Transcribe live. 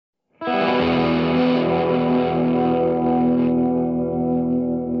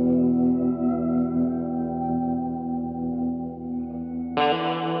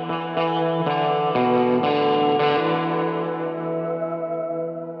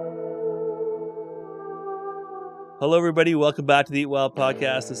Hello, everybody. Welcome back to the Eat Wild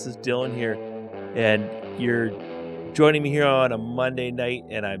podcast. This is Dylan here, and you're joining me here on a Monday night,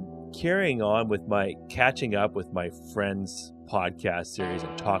 and I'm carrying on with my catching up with my friends podcast series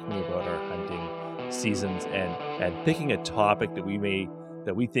and talking about our hunting seasons and picking a topic that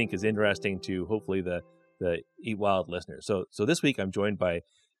we think is interesting to hopefully the Eat Wild listeners. So this week I'm joined by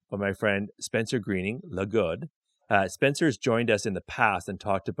my friend Spencer Greening, LaGood. Spencer's joined us in the past and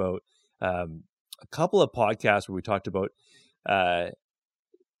talked about a couple of podcasts where we talked about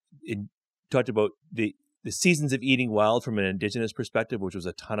the seasons of eating wild from an Indigenous perspective, which was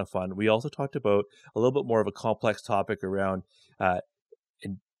a ton of fun. We also talked about a little bit more of a complex topic around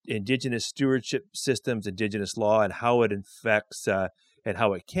Indigenous stewardship systems, Indigenous law, and how it affects and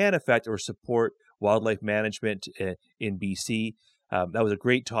how it can affect or support wildlife management in BC. That was a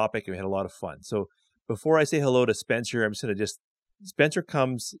great topic, and we had a lot of fun. So before I say hello to Spencer, I'm just going to Spencer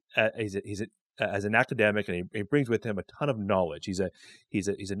comes as an academic, and he brings with him a ton of knowledge. He's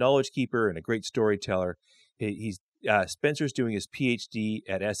a knowledge keeper and a great storyteller. Spencer's doing his PhD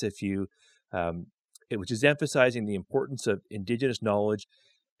at SFU, which is emphasizing the importance of Indigenous knowledge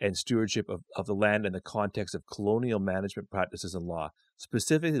and stewardship of the land in the context of colonial management practices and law.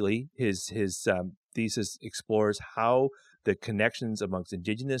 Specifically, his thesis explores how the connections amongst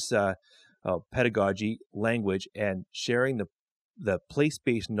Indigenous pedagogy, language, and sharing the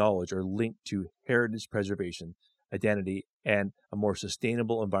place-based knowledge are linked to heritage preservation, identity, and a more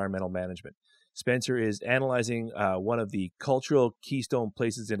sustainable environmental management. Spencer is analyzing one of the cultural keystone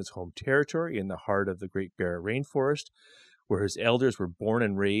places in his home territory in the heart of the Great Bear Rainforest, where his elders were born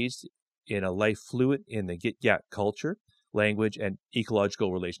and raised in a life fluid in the Gitga'at culture, language, and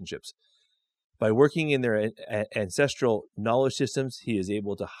ecological relationships. By working in their ancestral knowledge systems, he is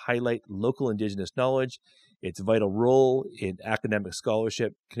able to highlight local Indigenous knowledge, its vital role in academic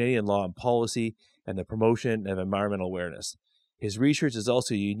scholarship, Canadian law and policy, and the promotion of environmental awareness. His research is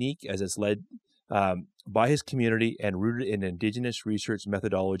also unique as it's led by his community and rooted in Indigenous research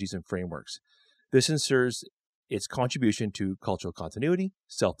methodologies and frameworks. This ensures its contribution to cultural continuity,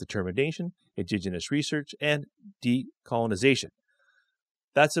 self-determination, Indigenous research, and decolonization.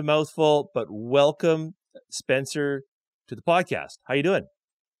 That's a mouthful, but welcome, Spencer, to the podcast. How you doing?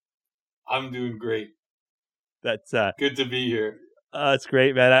 I'm doing great. That's good to be here. That's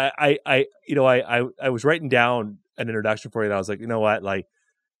great, man. I was writing down an introduction for you, and I was like, you know what,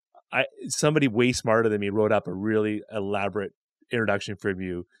 somebody way smarter than me wrote up a really elaborate introduction for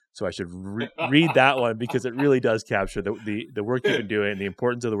you, so I should read that one because it really does capture the work you've been doing, the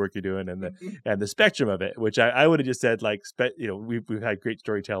importance of the work you're doing, and the spectrum of it. Which I would have just said we've had great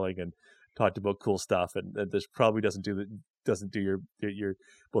storytelling and talked about cool stuff, and this probably doesn't do your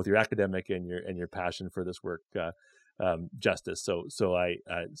both your academic and your passion for this work justice. So I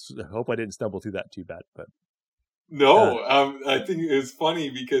hope I didn't stumble through that too bad, but. No, I think it's funny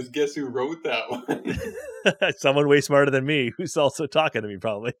because guess who wrote that one? Someone way smarter than me who's also talking to me,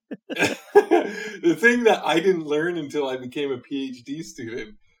 probably. The thing that I didn't learn until I became a PhD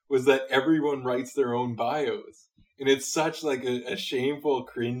student was that everyone writes their own bios. And it's such like a shameful,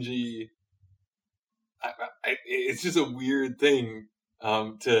 cringy... it's just a weird thing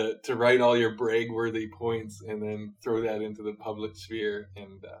to write all your brag-worthy points and then throw that into the public sphere.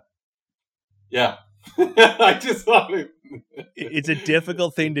 And yeah. I just thought it's a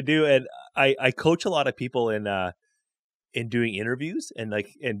difficult thing to do, and I coach a lot of people in doing interviews and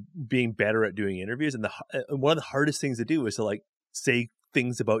being better at doing interviews. And one of the hardest things to do is to say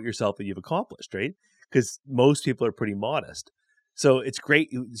things about yourself that you've accomplished, right? Because most people are pretty modest. So it's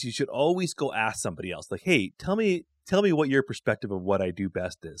great. You should always go ask somebody else, like, hey, tell me what your perspective of what I do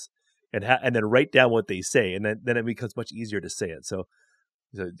best is, and then write down what they say, and then it becomes much easier to say it. So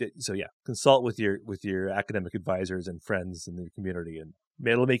yeah, consult with your academic advisors and friends in the community, and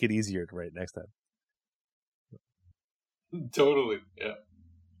it'll make it easier to write next time. Totally, yeah.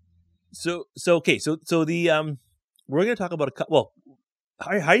 So the we're going to talk about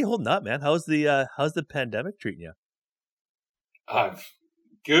how are you holding up, man? How's the pandemic treating you?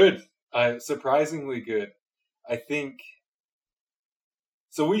 Good. Surprisingly good. I think.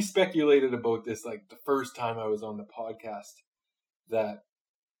 So we speculated about this the first time I was on the podcast that.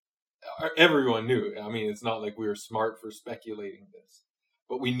 Everyone knew. I mean, it's not like we were smart for speculating this,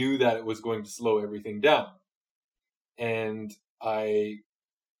 but we knew that it was going to slow everything down. And I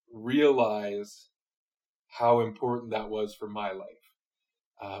realized how important that was for my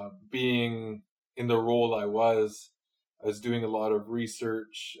life. Being in the role I was doing a lot of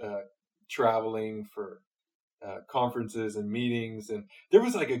research, traveling for conferences and meetings. And there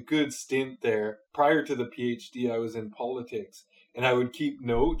was a good stint there. Prior to the PhD, I was in politics. And I would keep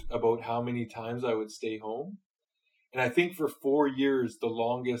note about how many times I would stay home. And I think for 4 years, the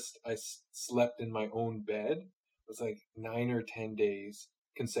longest I slept in my own bed was like 9 or 10 days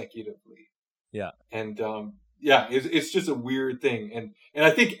consecutively. Yeah. And yeah, it's just a weird thing. And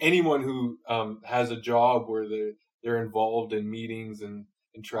I think anyone who has a job where they're involved in meetings and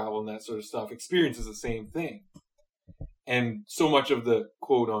travel and that sort of stuff experiences the same thing. And so much of the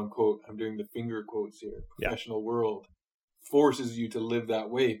quote unquote, I'm doing the finger quotes here, professional world forces you to live that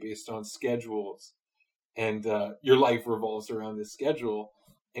way based on schedules. And your life revolves around this schedule.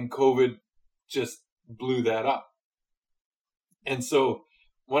 And COVID just blew that up. And so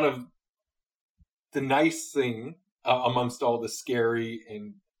one of the nice thing amongst all the scary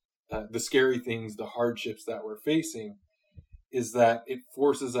things, the hardships that we're facing, is that it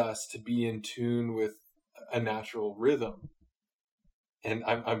forces us to be in tune with a natural rhythm. And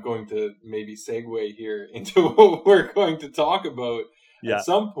I'm going to maybe segue here into what we're going to talk about at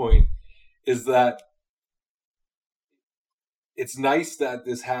some point, is that it's nice that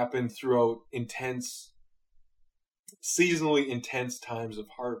this happened throughout seasonally intense times of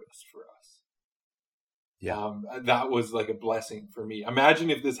harvest for us. Yeah. That was like a blessing for me. Imagine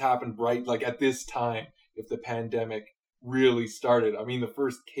if this happened right, like at this time, if the pandemic really started. I mean, the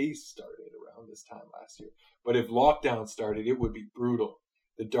first case started around this time last year. But if lockdown started, it would be brutal.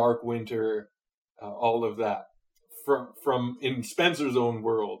 The dark winter, all of that. From in Spencer's own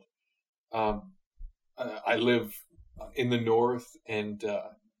world, I live in the north, and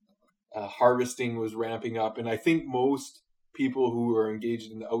harvesting was ramping up. And I think most people who are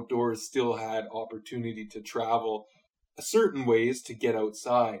engaged in the outdoors still had opportunity to travel certain ways to get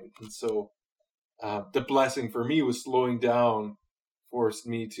outside. And so the blessing for me was slowing down, forced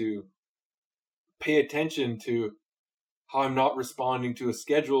me to pay attention to how I'm not responding to a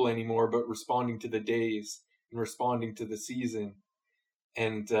schedule anymore, but responding to the days and responding to the season,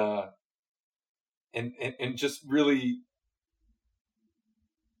 and just really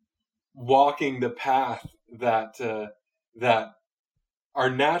walking the path that our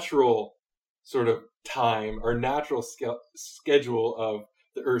natural sort of time, our natural schedule of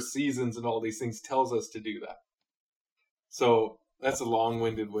the Earth seasons and all these things tells us to do that. So that's a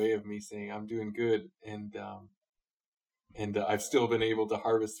long-winded way of me saying I'm doing good, and I've still been able to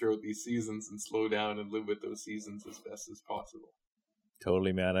harvest throughout these seasons and slow down and live with those seasons as best as possible.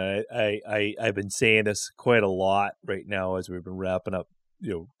 Totally, man. I've been saying this quite a lot right now as we've been wrapping up.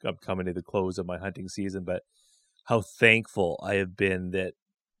 I'm coming to the close of my hunting season, but how thankful I have been that,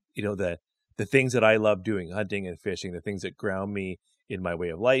 the things that I love doing, hunting and fishing, the things that ground me in my way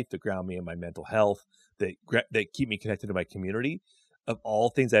of life, that ground me in my mental health, that keep me connected to my community, of all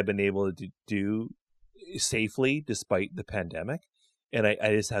things I've been able to do safely despite the pandemic. And I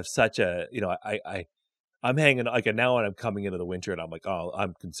just have such a, I'm hanging like now, and I'm coming into the winter, and I'm like, oh,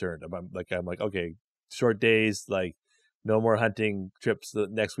 I'm concerned. I'm like, okay, short days, like no more hunting trips the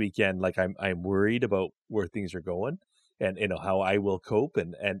next weekend. Like I'm worried about where things are going, and how I will cope.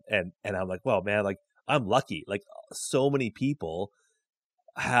 And I'm like, well, man, like I'm lucky. Like so many people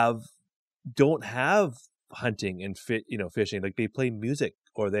don't have hunting and fishing. Like they play music,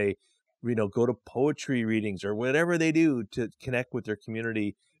 or they, go to poetry readings or whatever they do to connect with their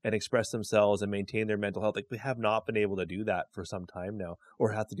community and express themselves and maintain their mental health. Like we have not been able to do that for some time now,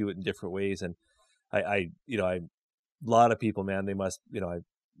 or have to do it in different ways. And a lot of people, man, they must,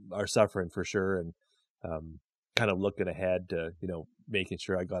 are suffering for sure. And kind of looking ahead to, making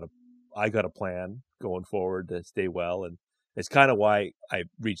sure I got a plan going forward to stay well. And it's kind of why I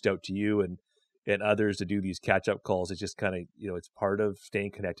reached out to you and others to do these catch up calls. It's just kind of, it's part of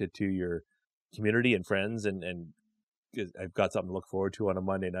staying connected to your community and friends, and I've got something to look forward to on a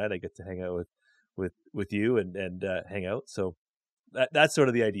Monday night. I get to hang out with you and hang out. So that's sort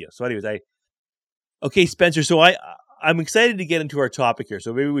of the idea. So anyways, okay, Spencer. So I'm excited to get into our topic here.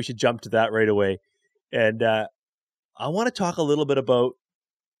 So maybe we should jump to that right away. And I want to talk a little bit about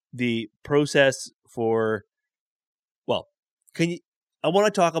the process for, I want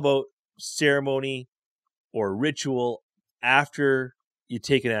to talk about ceremony or ritual after you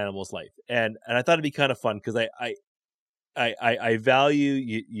take an animal's life. And I thought it'd be kind of fun because I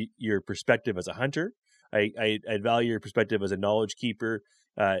value your perspective as a hunter. I value your perspective as a knowledge keeper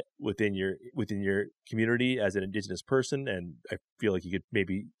within your community as an Indigenous person, and I feel like you could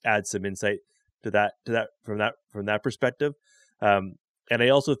maybe add some insight to that from that perspective. And I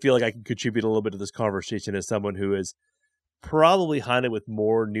also feel like I can contribute a little bit to this conversation as someone who is probably hunted with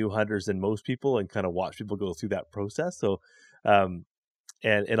more new hunters than most people, and kind of watch people go through that process. So,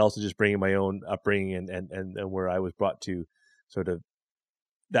 and also just bringing my own upbringing and where I was brought to, sort of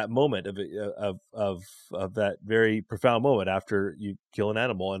that moment of that very profound moment after you kill an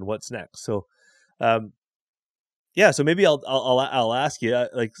animal and what's next. So, Yeah, so maybe I'll ask you,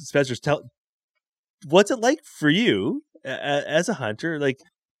 like, Spencer, what's it like for you as a hunter? Like,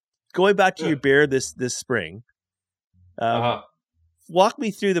 going back to your bear this spring, Uh-huh. walk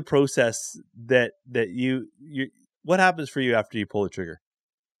me through the process that you what happens for you after you pull the trigger?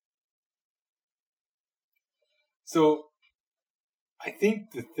 So I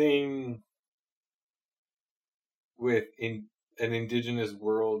think the thing with an indigenous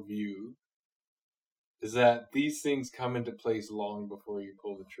worldview is that these things come into place long before you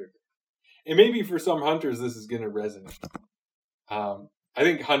pull the trigger. And maybe for some hunters, this is going to resonate. I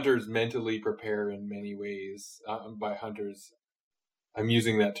think hunters mentally prepare in many ways. By hunters, I'm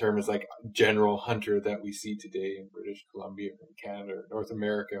using that term as like general hunter that we see today in British Columbia, or in Canada, or North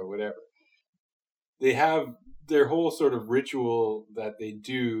America, or whatever. They have their whole sort of ritual that they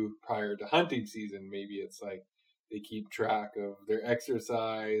do prior to hunting season. Maybe it's like they keep track of their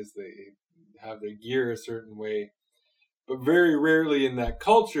exercise, they have their gear a certain way. But very rarely in that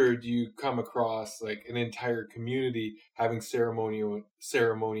culture do you come across like an entire community having ceremony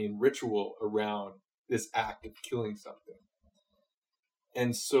and ritual around this act of killing something.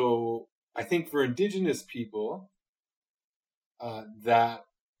 And so I think for indigenous people, that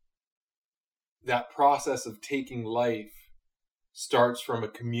process of taking life starts from a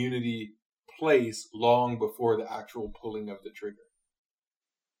community place long before the actual pulling of the trigger.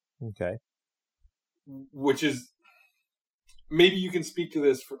 Okay. Which is, maybe you can speak to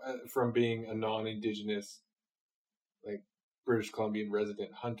this from being a non-indigenous, like British Columbian resident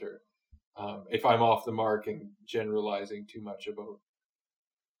hunter. If I'm off the mark and generalizing too much about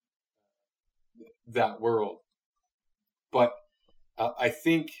that world, but I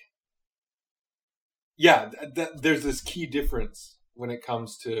think, yeah, there's this key difference when it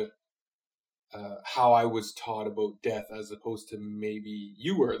comes to how I was taught about death as opposed to maybe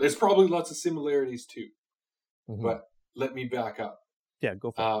you were. There's probably lots of similarities too, but let me back up. Yeah,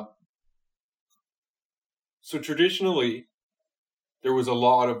 go for it. So traditionally, there was a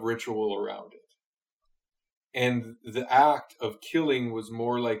lot of ritual around it. And the act of killing was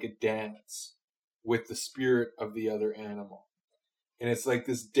more like a dance with the spirit of the other animal. And it's like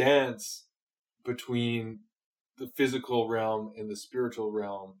this dance between the physical realm and the spiritual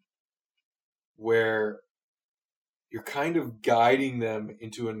realm where you're kind of guiding them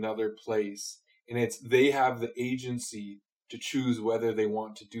into another place. And it's they have the agency to choose whether they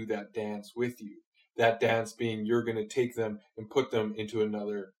want to do that dance with you. That dance being you're going to take them and put them into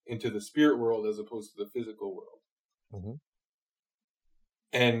the spirit world as opposed to the physical world.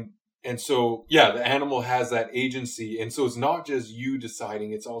 Mm-hmm. And so, yeah, the animal has that agency. And so it's not just you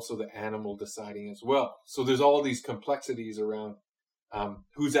deciding, it's also the animal deciding as well. So there's all these complexities around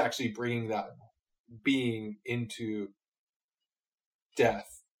who's actually bringing that being into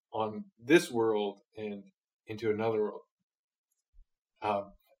death on this world and into another world.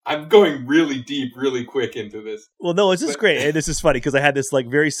 I'm going really deep, really quick into this. Well, no, this is great. And this is funny because I had this like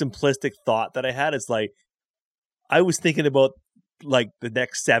very simplistic thought that I had. It's like, I was thinking about like the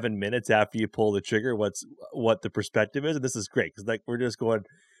next 7 minutes after you pull the trigger, what the perspective is. And this is great because like we're just going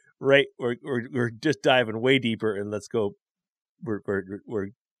right. We're just diving way deeper and let's go. We're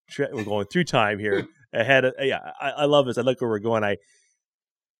going through time here ahead of, yeah. I love this. I like where we're going.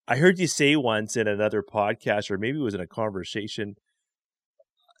 I heard you say once in another podcast, or maybe it was in a conversation,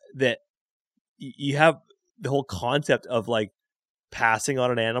 that you have the whole concept of like passing on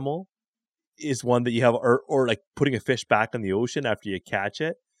an animal is one that you have, or like putting a fish back in the ocean after you catch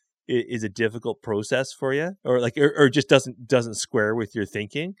it is a difficult process for you, or like, or just doesn't square with your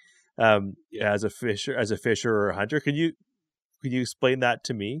thinking as a fisher or a hunter. Could you explain that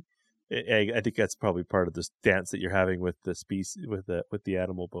to me? I think that's probably part of this dance that you're having with the species, with the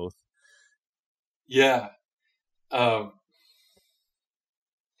animal both. Yeah.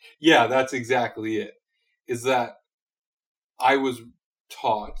 Yeah, that's exactly it. Is that I was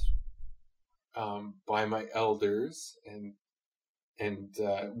taught by my elders and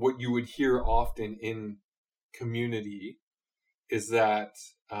what you would hear often in community is that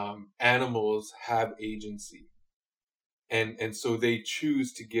animals have agency, and so they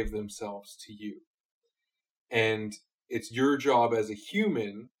choose to give themselves to you, and it's your job as a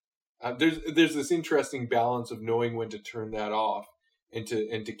human. There's this interesting balance of knowing when to turn that off and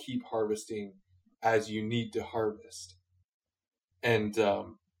to keep harvesting as you need to harvest, and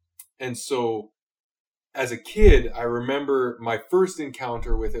so as a kid, I remember my first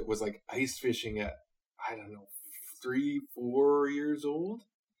encounter with it was like ice fishing at, I don't know, 3-4 years old.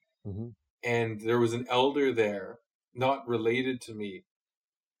 Mm-hmm. And there was an elder there, not related to me,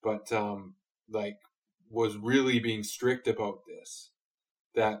 but like was really being strict about this.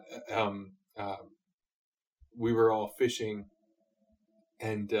 That we were all fishing,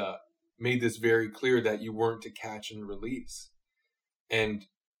 and made this very clear that you weren't to catch and release. And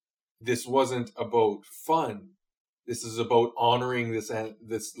this wasn't about fun. This is about honoring this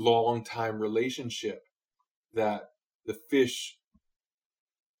long time relationship that the fish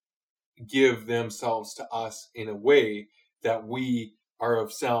give themselves to us in a way that we are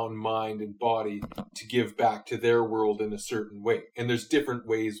of sound mind and body to give back to their world in a certain way. And there's different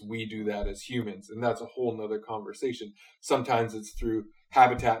ways we do that as humans, and that's a whole nother conversation. Sometimes it's through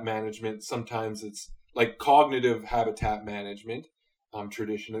habitat management, sometimes it's like cognitive habitat management,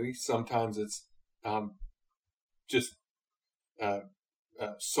 traditionally. Sometimes it's just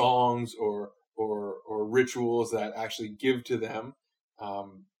songs or rituals that actually give to them.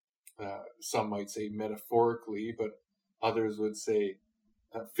 Some might say metaphorically, but others would say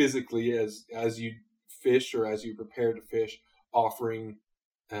physically, as you fish or as you prepare to fish, offering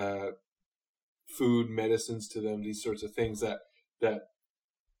food, medicines to them, these sorts of things that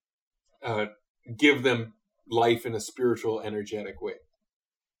give them life in a spiritual, energetic way.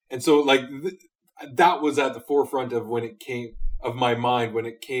 And so, like that was at the forefront of my mind when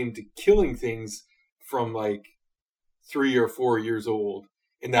it came to killing things from like 3 or 4 years old,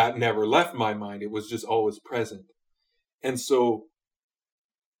 and that never left my mind. It was just always present. And so,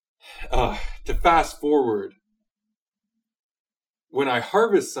 to fast forward, when I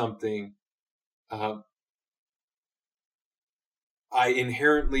harvest something, I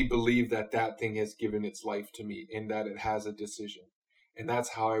inherently believe that thing has given its life to me and that it has a decision. And that's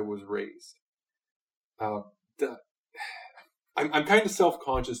how I was raised. I'm kind of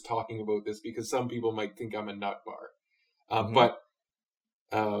self-conscious talking about this because some people might think I'm a nut bar. But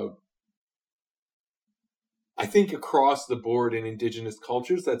I think across the board in Indigenous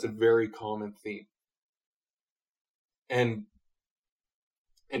cultures, that's a very common theme. And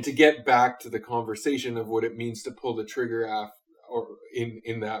to get back to the conversation of what it means to pull the trigger or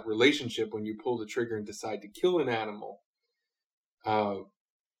in that relationship, when you pull the trigger and decide to kill an animal,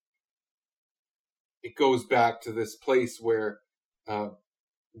 it goes back to this place where the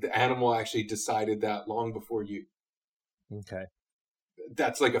animal actually decided that long before you. Okay.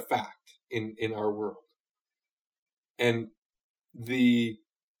 That's like a fact in our world. And let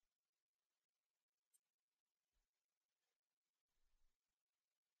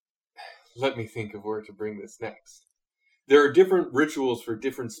me think of where to bring this next. There are different rituals for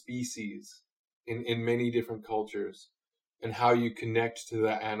different species in many different cultures, and how you connect to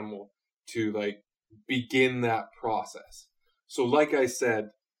the animal to like begin that process. So like I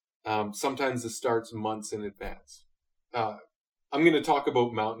said, sometimes it starts months in advance. I'm going to talk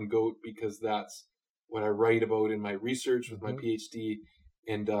about mountain goat because that's what I write about in my research with my PhD.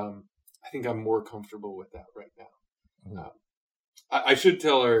 And I think I'm more comfortable with that right now. I should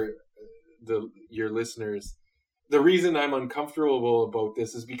tell your listeners, the reason I'm uncomfortable about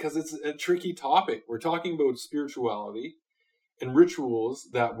this is because it's a tricky topic. We're talking about spirituality and rituals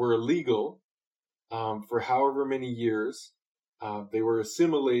that were illegal for however many years. They were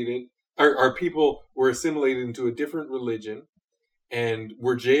assimilated, our people were assimilated into a different religion and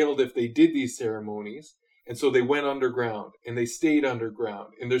were jailed if they did these ceremonies. And so they went underground and they stayed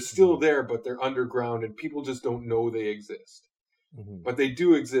underground, and they're still there, but they're underground and people just don't know they exist. But they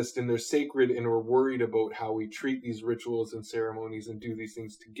do exist, and they're sacred, and we're worried about how we treat these rituals and ceremonies and do these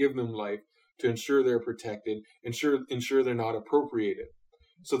things to give them life, to ensure they're protected, ensure they're not appropriated.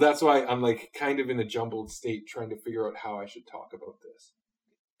 So that's why I'm like kind of in a jumbled state trying to figure out how I should talk about this.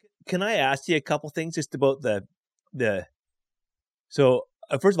 Can I ask you a couple things just about the so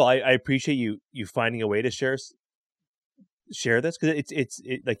first of all, I appreciate you finding a way to share this, because it's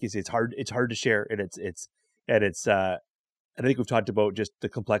like you say, it's hard to share, and it's I think we've talked about just the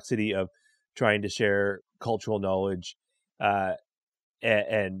complexity of trying to share cultural knowledge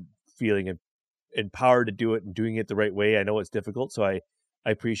and feeling empowered to do it and doing it the right way. I know it's difficult, so I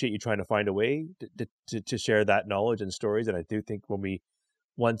appreciate you trying to find a way to share that knowledge and stories. And I do think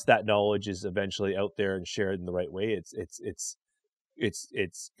once that knowledge is eventually out there and shared in the right way, it's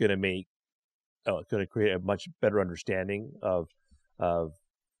going to create a much better understanding of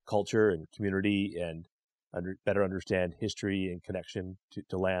culture and community, and better understand history and connection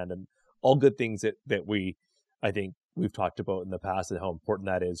to land, and all good things that I think we've talked about in the past, and how important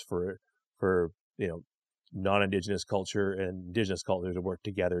that is for non-Indigenous culture and Indigenous culture to work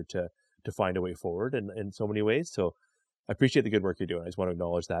together to find a way forward in so many ways. So I appreciate the good work you're doing. I just want to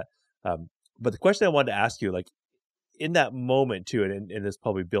acknowledge that. But the question I wanted to ask you, like in that moment too, and this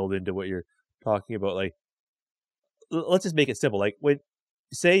probably build into what you're talking about, like let's just make it simple. Like when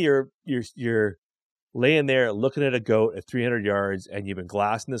say you're laying there looking at a goat at 300 yards, and you've been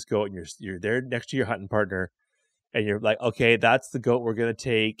glassing this goat, and you're there next to your hunting partner, and you're like, okay, that's the goat we're gonna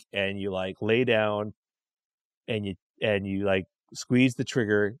take, and you like lay down, and you like squeeze the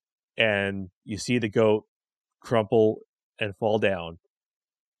trigger, and you see the goat crumple and fall down.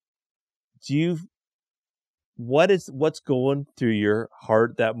 What's going through your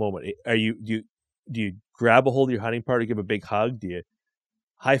heart that moment? Do you grab a hold of your hunting partner, give a big hug? Do you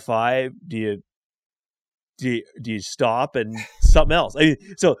high five? Do you stop and something else? I mean,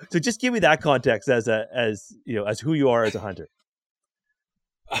 so just give me that context as who you are as a hunter.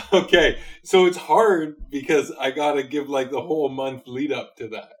 Okay, so it's hard because I gotta give like the whole month lead up to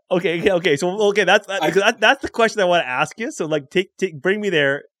that. Okay. So that's the question I want to ask you. So like, bring me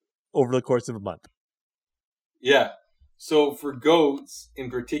there over the course of a month. Yeah. So for goats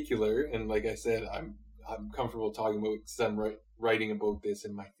in particular, and like I said, I'm comfortable talking about because I'm writing about this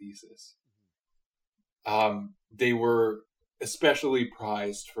in my thesis. They were especially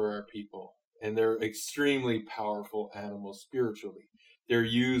prized for our people, and they're extremely powerful animals spiritually. They're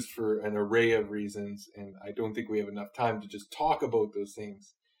used for an array of reasons, and I don't think we have enough time to just talk about those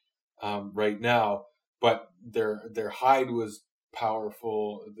things right now. But their hide was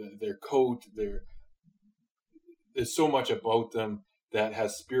powerful, their coat, there's so much about them that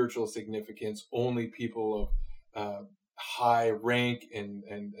has spiritual significance. Only people of high rank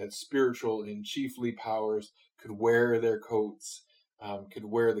and spiritual and chiefly powers could wear their coats, could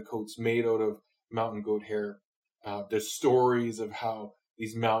wear the coats made out of mountain goat hair. There's stories of how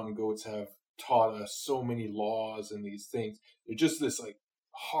these mountain goats have taught us so many laws and these things. They're just this like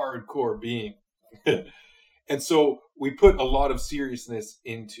hardcore being. And so we put a lot of seriousness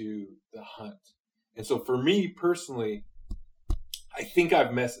into the hunt. And so for me personally, I think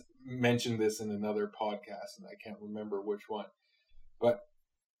I've mentioned this in another podcast, and I can't remember which one, but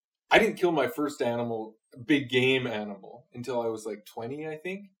I didn't kill my first animal, big game animal, until I was like 20, I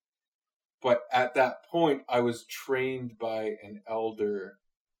think. But at that point, I was trained by an elder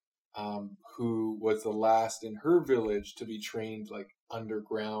who was the last in her village to be trained like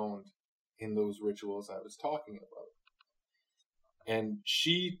underground in those rituals I was talking about. And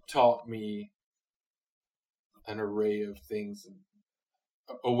she taught me an array of things,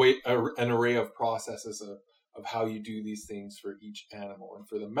 an array of processes of how you do these things for each animal. And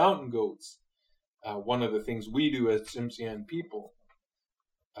for the mountain goats, one of the things we do as Tsimshian people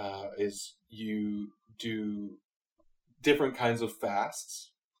is you do different kinds of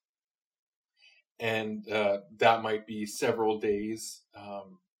fasts. And that might be several days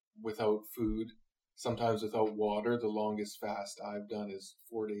without food, sometimes without water. The longest fast I've done is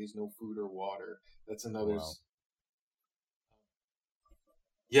 4 days, no food or water. That's another. Wow.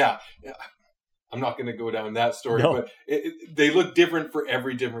 Yeah, I'm not going to go down that story, no. But they look different for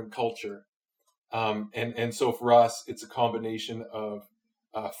every different culture. And so for us, it's a combination of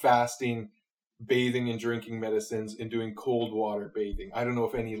fasting, bathing and drinking medicines, and doing cold water bathing. I don't know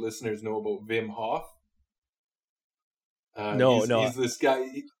if any listeners know about Wim Hof. No. He's this guy.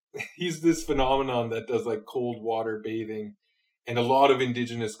 He's this phenomenon that does like cold water bathing. And a lot of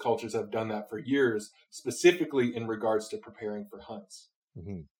indigenous cultures have done that for years, specifically in regards to preparing for hunts.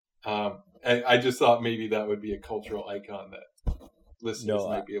 Mm-hmm. I just thought maybe that would be a cultural icon that listeners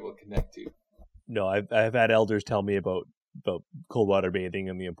might be able to connect to. No, I've had elders tell me about cold water bathing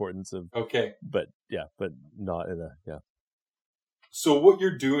and the importance of. Okay, but not in a. So what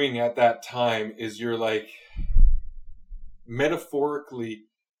you're doing at that time is you're like metaphorically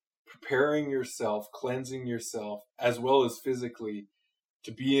preparing yourself, cleansing yourself, as well as physically,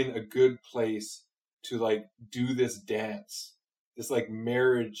 to be in a good place to like do this dance, this like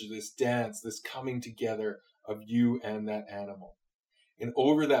marriage, this dance, this coming together of you and that animal. And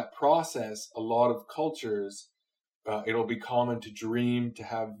over that process, a lot of cultures, it'll be common to dream, to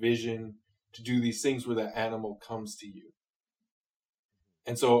have vision, to do these things where that animal comes to you.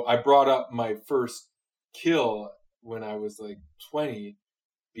 And so I brought up my first kill when I was like 20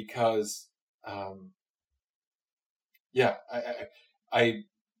 because, I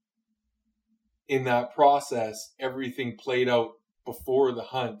in that process, everything played out before the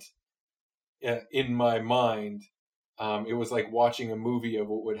hunt in my mind. It was like watching a movie of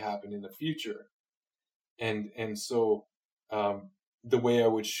what would happen in the future. And so the way I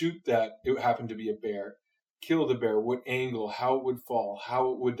would shoot that, it happened to be a bear. Kill the bear, what angle, how it would fall,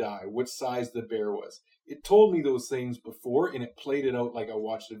 how it would die, what size the bear was. It told me those things before, and it played it out like I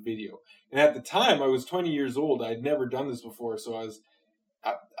watched a video. And at the time, I was 20 years old. I had never done this before, so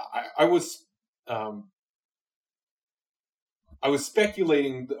I was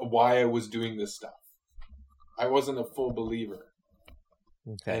speculating why I was doing this stuff. I wasn't a full believer.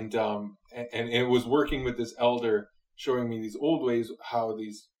 Okay. And it was working with this elder, showing me these old ways, how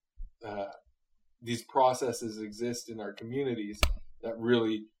these these processes exist in our communities that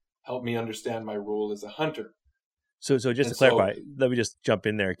really help me understand my role as a hunter. So just And to clarify, let me just jump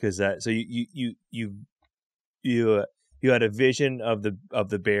in there, because so you had a vision of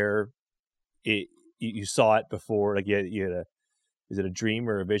the bear. You saw it before, like you had is it a dream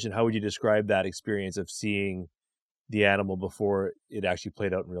or a vision? How would you describe that experience of seeing the animal before it actually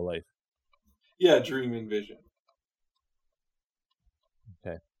played out in real life? Yeah, dream and vision.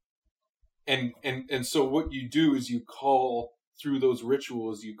 Okay. And so what you do is you call, through those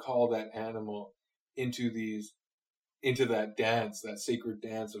rituals, you call that animal into that dance, that sacred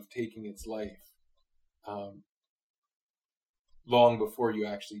dance of taking its life, long before you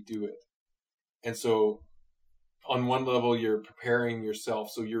actually do it. And so on one level, you're preparing yourself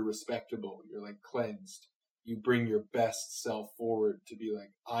so you're respectable, you're like cleansed. You bring your best self forward to be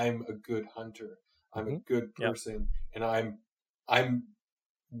like, I'm a good hunter, I'm a good person, and I'm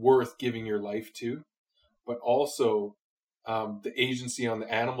worth giving your life to. But also, the agency on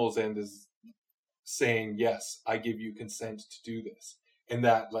the animal's end is saying, yes, I give you consent to do this. And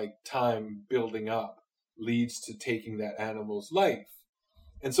that like time building up leads to taking that animal's life.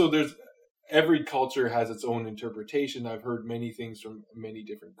 And so every culture has its own interpretation. I've heard many things from many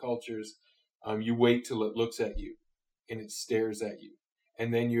different cultures. You wait till it looks at you and it stares at you.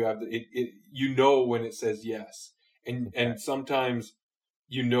 And then you have you know when it says yes. And sometimes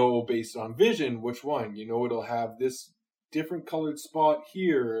you know based on vision which one. You know it'll have this different colored spot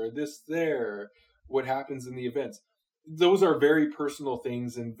here, or this there, what happens in the events. Those are very personal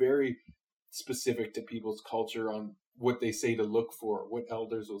things and very specific to people's culture on what they say to look for, what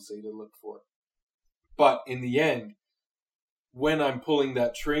elders will say to look for. But in the end, when I'm pulling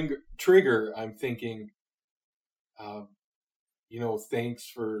that trigger, I'm thinking, thanks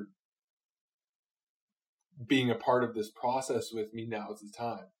for being a part of this process with me. Now's the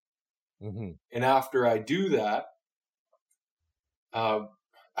time. Mm-hmm. And after I do that, I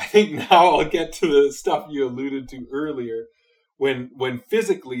think now I'll get to the stuff you alluded to earlier. When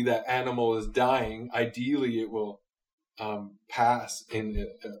physically that animal is dying, ideally it will pass in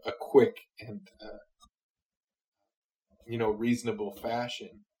a quick and reasonable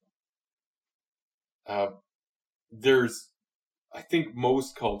fashion. I think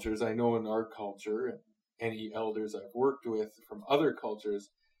most cultures, I know in our culture and any elders I've worked with from other cultures,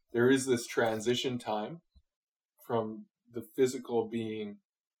 there is this transition time from the physical being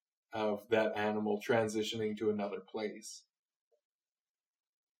of that animal transitioning to another place.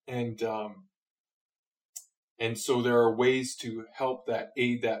 And so there are ways to help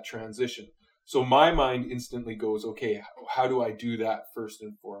aid that transition. So my mind instantly goes, okay, how do I do that first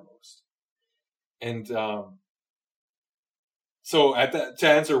and foremost? And so to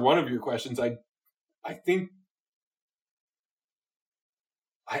answer one of your questions, I think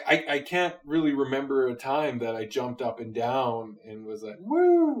I can't really remember a time that I jumped up and down and was like,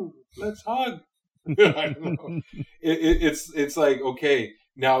 woo, let's hug. I don't know. It's like, okay,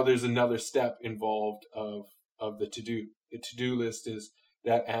 now there's another step involved of the to-do. The to-do list is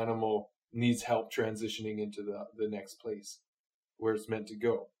that animal needs help transitioning into the next place where it's meant to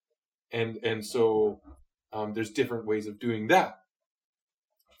go. And so there's different ways of doing that.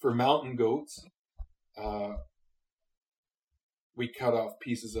 For mountain goats, we cut off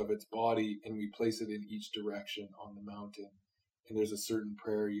pieces of its body and we place it in each direction on the mountain. And there's a certain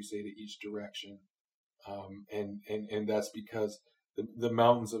prayer you say to each direction. And that's because the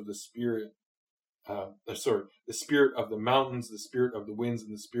mountains of the spirit, the spirit of the mountains, the spirit of the winds,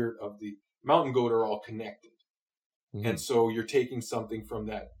 and the spirit of the mountain goat are all connected. Mm-hmm. And so you're taking something from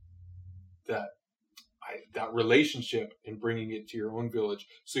that relationship and bringing it to your own village.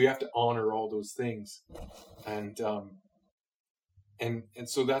 So you have to honor all those things. And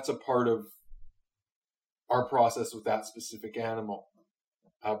so that's a part of our process with that specific animal.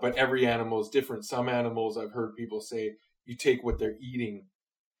 But every animal is different. Some animals, I've heard people say, you take what they're eating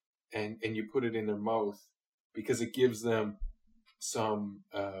and you put it in their mouth because it gives them some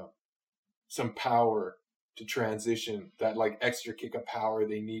power to transition, that like extra kick of power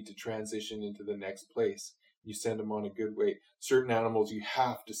they need to transition into the next place. You send them on a good way. Certain animals, you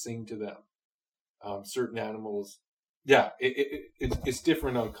have to sing to them. Certain animals, it's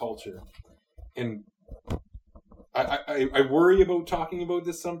different on culture. And I worry about talking about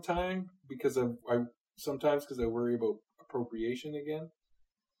this sometimes because I worry about appropriation again.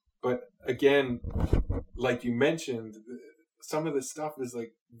 But again, like you mentioned, some of this stuff is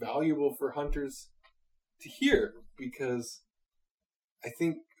like valuable for hunters to hear because I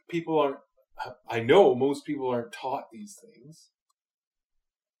think I know most people aren't taught these things.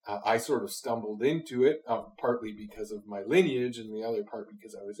 I sort of stumbled into it, partly because of my lineage and the other part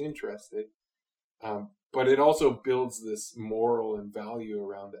because I was interested. But it also builds this moral and value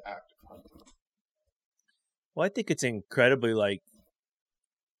around the act of hunting. Well, I think it's incredibly like,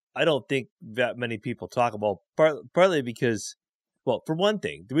 I don't think that many people talk about, partly because, well, for one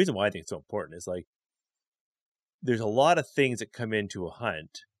thing, the reason why I think it's so important is like, there's a lot of things that come into a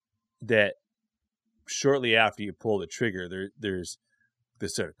hunt that shortly after you pull the trigger, there's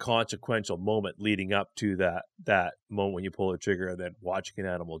this sort of consequential moment leading up to that moment when you pull the trigger, and then watching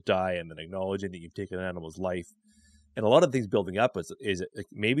an animal die, and then acknowledging that you've taken an animal's life, and a lot of things building up is like,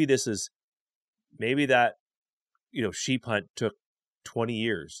 maybe that sheep hunt took 20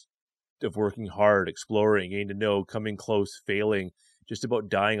 years of working hard, exploring, getting to know, coming close, failing, just about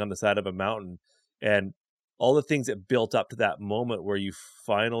dying on the side of a mountain, and all the things that built up to that moment where you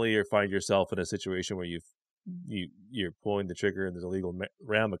finally find yourself in a situation where you're pulling the trigger and there's a legal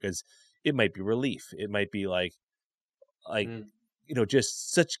round, because it might be relief, it might be like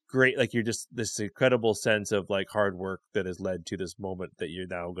just such great, like, you're just this incredible sense of like hard work that has led to this moment that you're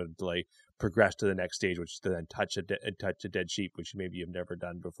now going to like progress to the next stage, which is to then touch a dead sheep, which maybe you've never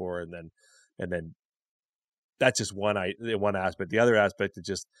done before, and then that's just one aspect. The other aspect is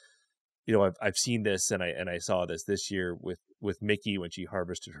just, I've seen this, and I saw this year with Mickey when she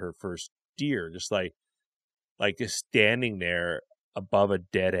harvested her first deer, just like just standing there above a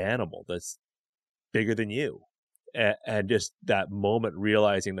dead animal that's bigger than you, and just that moment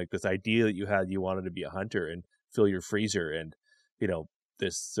realizing like this idea that you wanted to be a hunter and fill your freezer, and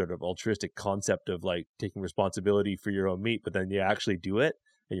this sort of altruistic concept of like taking responsibility for your own meat, but then you actually do it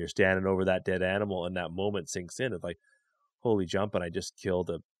and you're standing over that dead animal, and that moment sinks in of like, holy jumping, I just killed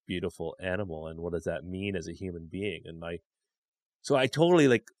a beautiful animal, and what does that mean as a human being? And so I totally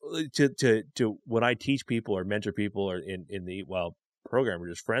like to when I teach people or mentor people or in the Eat Wild program or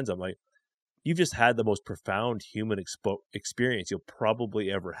just friends, I'm like, you've just had the most profound human experience you'll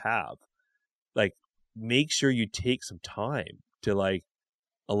probably ever have. Like, make sure you take some time to like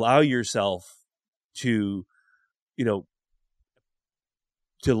allow yourself to, to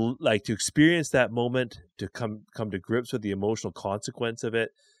experience that moment, to come to grips with the emotional consequence of it,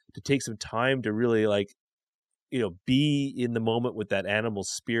 to take some time to really like, be in the moment with that animal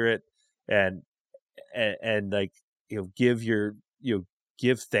spirit, and like,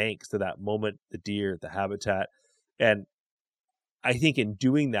 give thanks to that moment, the deer, the habitat. And I think in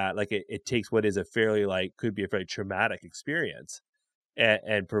doing that, like it takes what is a fairly like, could be a very traumatic experience,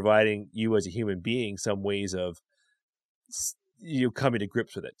 and providing you as a human being some ways of coming to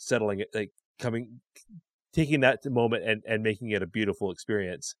grips with it, settling it, like taking that moment and making it a beautiful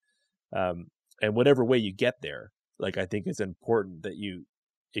experience. And whatever way you get there, like, I think it's important that you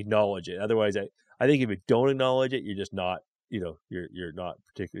acknowledge it. Otherwise, I think if you don't acknowledge it, you're just not, you're not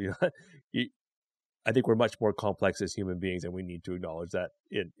particularly, I think we're much more complex as human beings, and we need to acknowledge that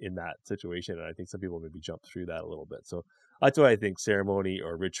in that situation. And I think some people maybe jump through that a little bit. So that's why I think ceremony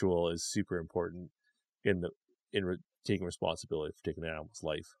or ritual is super important in taking responsibility for taking an animal's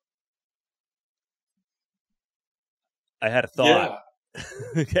life. I had a thought. Yeah.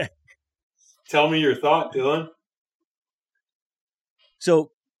 Okay. Tell me your thought, Dylan.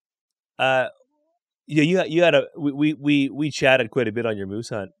 So, you had we chatted quite a bit on your moose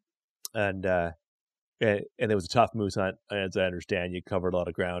hunt, and it was a tough moose hunt, as I understand. You covered a lot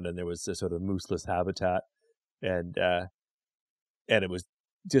of ground, and there was a sort of mooseless habitat, and it was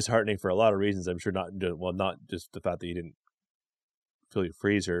disheartening for a lot of reasons. I'm sure not just the fact that you didn't fill your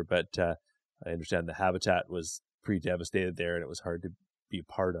freezer, but I understand the habitat was pretty devastated there, and it was hard to be a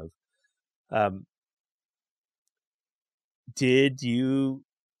part of. Did you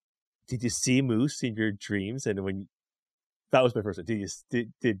see moose in your dreams? And that was my first one.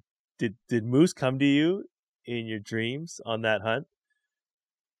 Did moose come to you in your dreams on that hunt?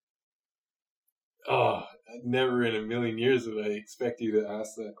 Oh, never in a million years would I expect you to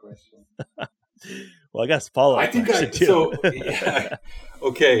ask that question. Well, I guess follow up. Yeah.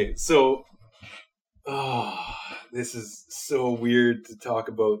 Okay, so this is so weird to talk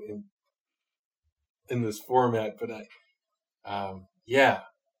about in this format, but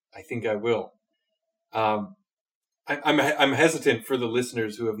I think I will. I'm hesitant for the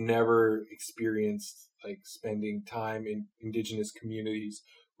listeners who have never experienced like spending time in Indigenous communities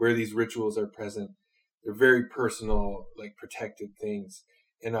where these rituals are present. They're very personal, like protected things.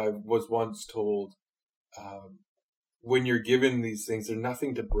 And I was once told, when you're given these things, they're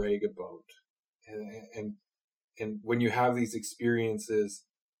nothing to brag about. And when you have these experiences,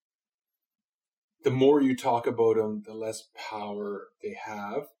 the more you talk about them, the less power they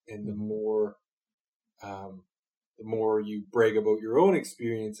have, and the more you brag about your own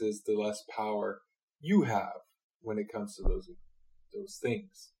experiences, the less power you have when it comes to those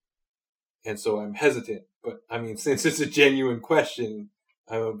things. And so I'm hesitant. But I mean, since it's a genuine question,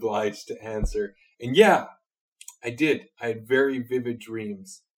 I'm obliged to answer. And yeah, I did. I had very vivid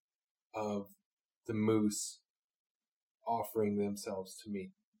dreams of the moose offering themselves to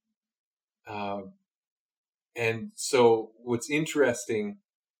me. And so what's interesting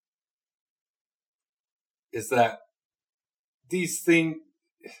is that these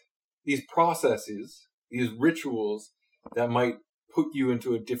processes, these rituals that might put you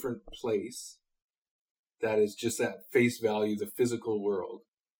into a different place, that is just at face value, the physical world,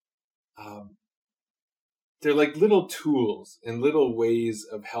 they're like little tools and little ways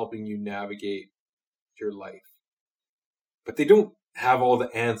of helping you navigate your life. But they don't have all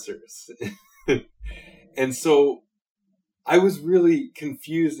the answers. And so I was really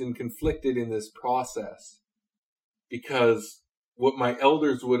confused and conflicted in this process, because what my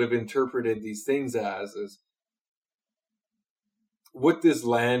elders would have interpreted these things as is, what this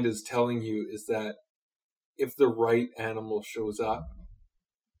land is telling you is that if the right animal shows up,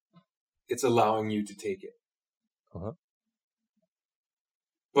 it's allowing you to take it. Uh-huh.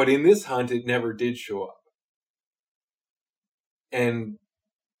 But in this hunt, it never did show up. And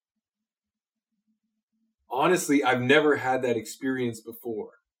honestly, I've never had that experience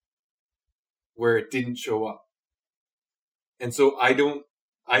before where it didn't show up. And so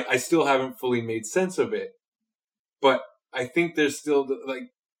I still haven't fully made sense of it, but I think there's still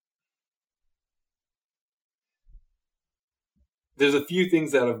there's a few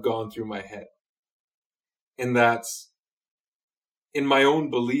things that have gone through my head. And that's, in my own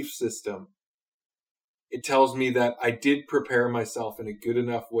belief system, it tells me that I did prepare myself in a good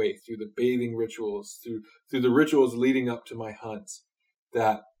enough way through the bathing rituals, through the rituals leading up to my hunts,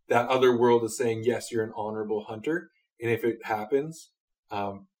 that other world is saying, yes, you're an honorable hunter. And if it happens,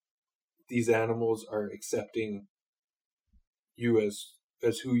 these animals are accepting you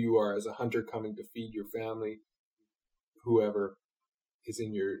as who you are, as a hunter coming to feed your family, whoever is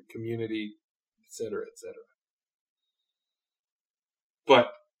in your community, etc., etc.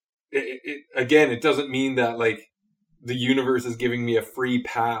 But it doesn't mean that like the universe is giving me a free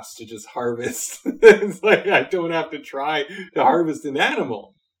pass to just harvest. It's like I don't have to try to harvest an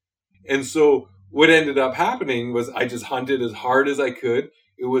animal. And so what ended up happening was I just hunted as hard as I could.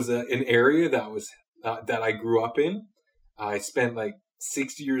 It was an area that I grew up in. I spent like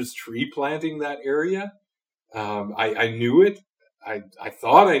 6 years tree planting that area. I knew it. I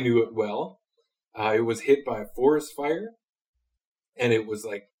thought I knew it well. It was hit by a forest fire, and it was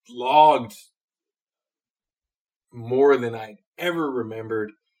like logged more than I'd ever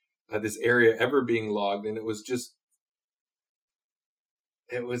remembered this area ever being logged. And it was just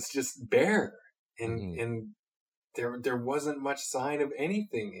bare. And there wasn't much sign of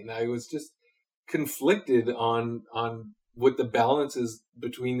anything. And I was just conflicted on what the balance is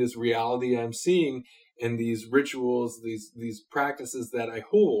between this reality I'm seeing and these rituals, these practices that I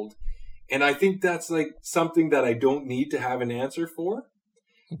hold. And I think that's like something that I don't need to have an answer for,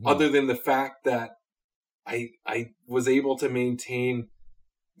 other than the fact that I was able to maintain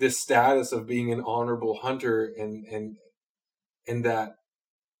this status of being an honorable hunter, and that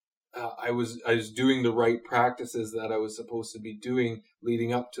I was doing the right practices that I was supposed to be doing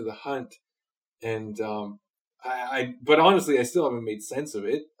leading up to the hunt. And but honestly, I still haven't made sense of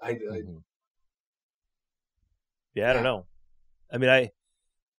it. I don't know. I mean,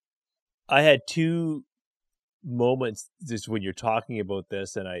 I had two moments just when you're talking about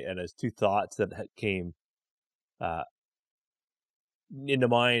this, and there's two thoughts that came into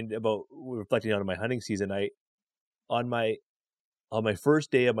mind about reflecting on my hunting season. On my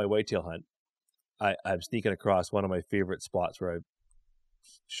first day of my whitetail hunt, I'm sneaking across one of my favorite spots where I've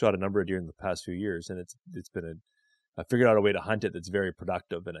shot a number of deer in the past few years, and it's been I figured out a way to hunt it that's very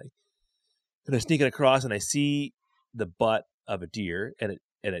productive. And I'm sneaking across, and I see the butt of a deer, and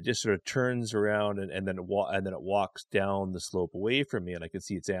it just sort of turns around, and then it walks down the slope away from me, and I can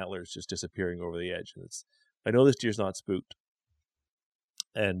see its antlers just disappearing over the edge. And I know this deer's not spooked,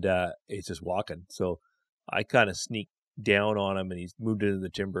 and it's just walking. So I kind of sneak down on him, and he's moved into the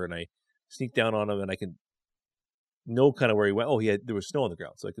timber, and I sneak down on him, and I can know kind of where he went. Oh, there was snow on the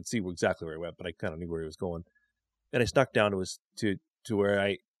ground, so I could see exactly where he went, but I kind of knew where he was going. And I snuck down to where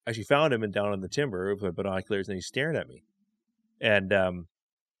I actually found him, and down on the timber with my binoculars, and he's staring at me. And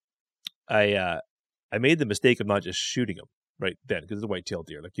I made the mistake of not just shooting him right then, because it's a white-tailed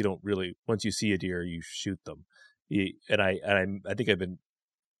deer. Like, you don't really, once you see a deer, you shoot them. I think I've been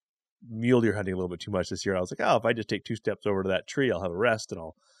mule deer hunting a little bit too much this year. I was like, if I just take 2 steps over to that tree, I'll have a rest, and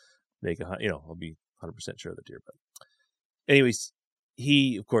I'll make I'll be 100% sure of the deer. But anyways,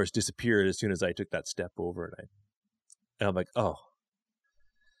 he of course disappeared as soon as I took that step over, and I'm like,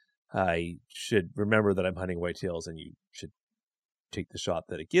 I should remember that I'm hunting whitetails, and you should take the shot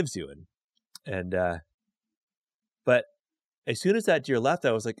that it gives you. But as soon as that deer left,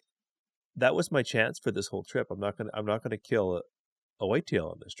 I was like, that was my chance for this whole trip. I'm not gonna kill a whitetail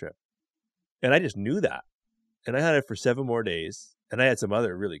on this trip, and I just knew that. And I had it for 7 more days, and I had some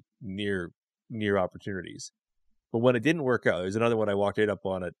other really near opportunities. But when it didn't work out, there's another one I walked right up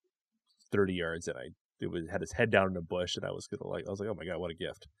on at 30 yards, and had his head down in a bush, and I was like, oh my god, what a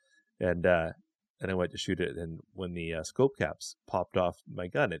gift! And I went to shoot it, and when the scope caps popped off my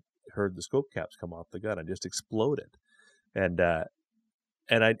gun, it heard the scope caps come off the gun and just exploded. And I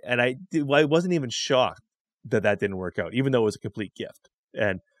wasn't even shocked that didn't work out, even though it was a complete gift.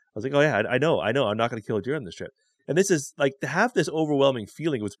 And I was like, oh yeah, I know, I'm not going to kill a deer on this trip. And this is like, to have this overwhelming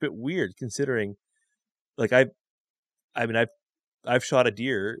feeling was a bit weird, considering like I've shot a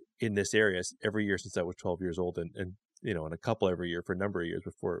deer in this area every year since I was 12 years old, and and a couple every year for a number of years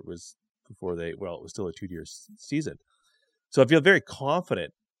it was still a 2 year season. So I feel very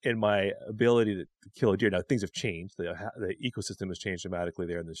confident in my ability to kill a deer. Now things have changed. The ecosystem has changed dramatically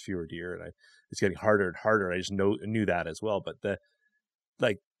there, and there's fewer deer, and it's getting harder and harder. I just knew that as well. But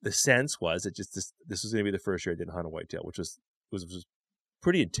the sense was that just this was going to be the first year I didn't hunt a whitetail, which was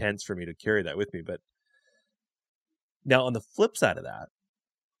pretty intense for me to carry that with me. But now on the flip side of that,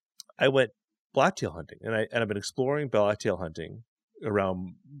 I went blacktail hunting, and I've been exploring blacktail hunting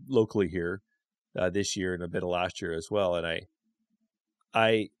around locally here this year and a bit of last year as well. And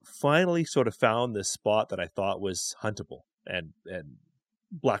I finally sort of found this spot that I thought was huntable and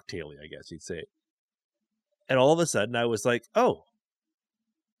blacktaily, I guess you'd say. And all of a sudden I was like, oh,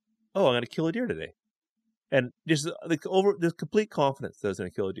 I'm going to kill a deer today. And just the complete confidence that I was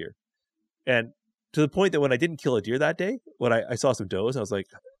going to kill a deer. And to the point that when I didn't kill a deer that day, when I saw some does, I was like,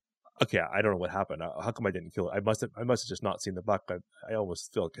 okay, I don't know what happened. How come I didn't kill it? I must have just not seen the buck. I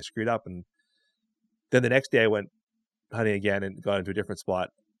almost feel like I screwed up. And then the next day I went hunting again and got into a different spot,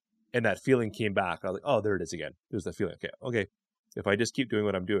 and that feeling came back. I was like, oh, there it is again. There's that feeling. Okay. If I just keep doing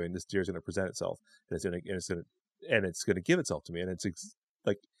what I'm doing, this deer is going to present itself, and it's going to give itself to me. And it's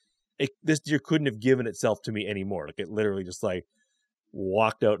this deer couldn't have given itself to me anymore. Like, it literally just like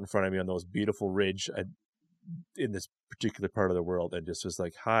walked out in front of me on those beautiful ridge in this particular part of the world, and just was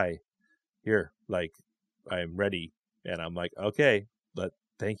like, hi, here, like, I'm ready. And I'm like, okay, but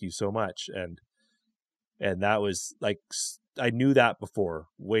thank you so much. And that was like, I knew that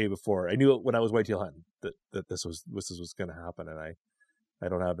way before. I knew it when I was whitetail hunting that this was going to happen, and I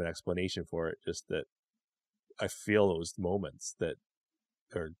don't have an explanation for it. Just that I feel those moments that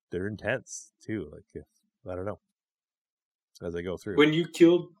they're intense too. Like, I don't know, as I go through. When you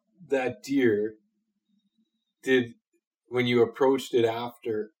killed that deer, when you approached it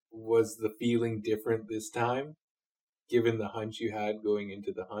after, was the feeling different this time, given the hunch you had going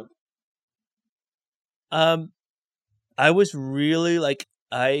into the hunt? I was really like,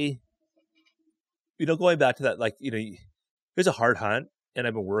 going back to that, like, it was a hard hunt, and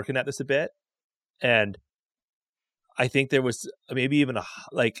I've been working at this a bit, and I think there was maybe even a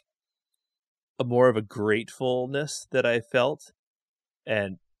more of a gratefulness that I felt,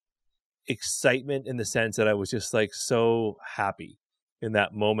 and excitement, in the sense that I was just like so happy in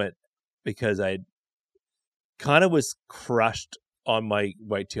that moment, because I kind of was crushed on my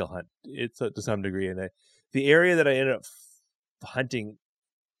whitetail hunt. It's to some degree, and the area that I ended up hunting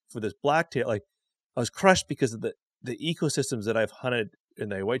for this blacktail, like, I was crushed because of the ecosystems that I've hunted in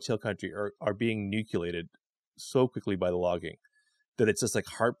the whitetail country are being nucleated so quickly by the logging that it's just like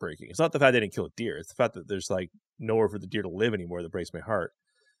heartbreaking. It's not the fact they didn't kill a deer; it's the fact that there's like nowhere for the deer to live anymore that breaks my heart.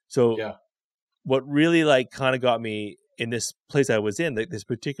 So, yeah. What really like kind of got me in this place I was in, this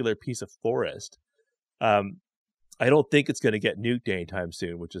particular piece of forest, I don't think it's going to get nuked anytime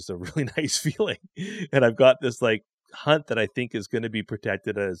soon, which is a really nice feeling. And I've got this like hunt that I think is going to be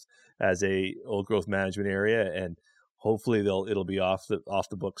protected as a old growth management area, and hopefully it'll be off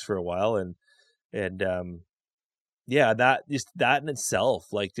the books for a while. And yeah, that in itself,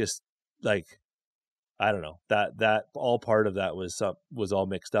 like, just like, I don't know, that all part of that was all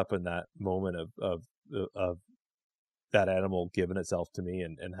mixed up in that moment of that animal giving itself to me,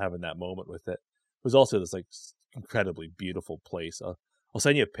 and having that moment with it. It was also this like incredibly beautiful place. I'll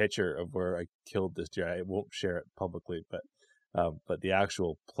send you a picture of where I killed this deer. I won't share it publicly, but the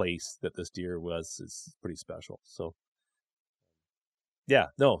actual place that this deer was is pretty special. So yeah,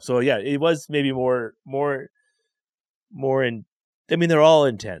 no. So yeah, it was maybe more in, I mean, they're all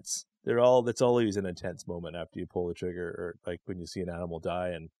intense. That's always an intense moment after you pull the trigger, or like when you see an animal die.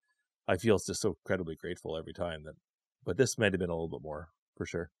 And I feel just so incredibly grateful every time but this might have been a little bit more, for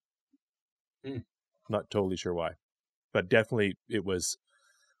sure. Not totally sure why, but definitely it was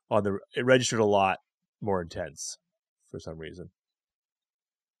it registered a lot more intense for some reason.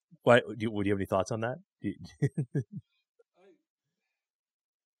 Would you have any thoughts on that?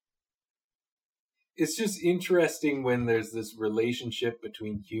 It's just interesting when there's this relationship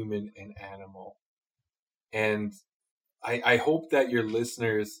between human and animal. And I hope that your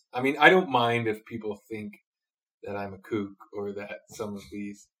listeners, I mean, I don't mind if people think that I'm a kook or that some of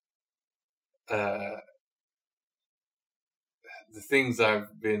these, the things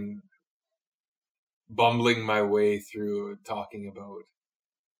I've been bumbling my way through talking about,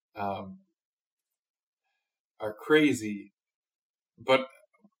 are crazy. But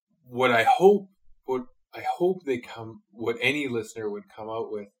what any listener would come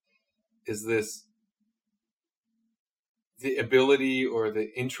out with is the ability or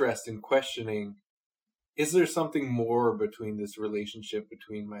the interest in questioning, is there something more between this relationship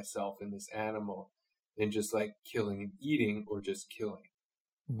between myself and this animal than just like killing and eating or just killing?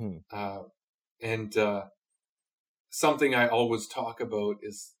 Mm-hmm. And something I always talk about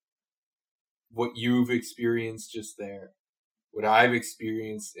is what you've experienced just there, what I've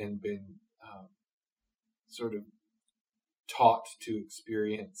experienced and been sort of taught to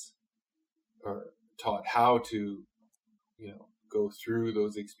experience, or taught how to, go through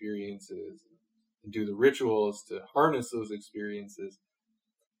those experiences and do the rituals to harness those experiences.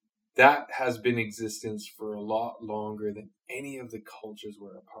 That has been in existence for a lot longer than any of the cultures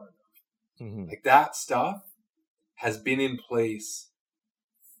we're a part of. Mm-hmm. Like that stuff has been in place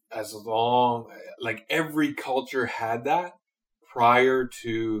as long, like every culture had that prior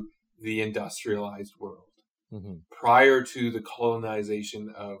to the industrialized world, mm-hmm. prior to the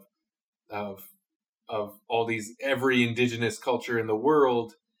colonization of all these, every indigenous culture in the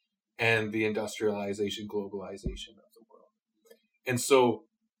world, and the industrialization, globalization of the world. And so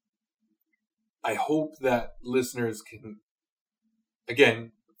I hope that listeners can,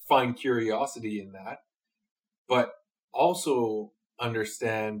 again, find curiosity in that, but also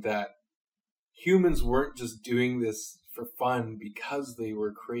understand that humans weren't just doing this for fun because they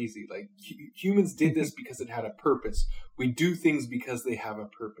were crazy. Like humans did this because it had a purpose. We do things because they have a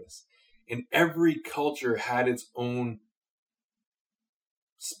purpose. And every culture had its own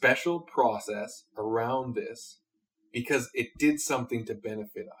special process around this because it did something to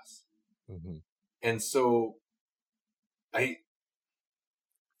benefit us. Mm-hmm. And so I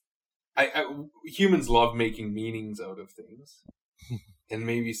humans love making meanings out of things. And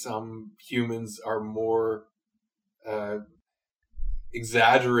maybe some humans are more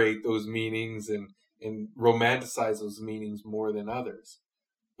exaggerate those meanings and romanticize those meanings more than others.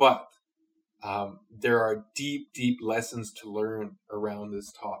 But there are deep, deep lessons to learn around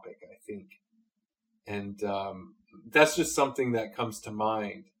this topic, I think. And that's just something that comes to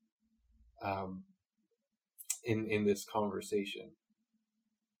mind in this conversation.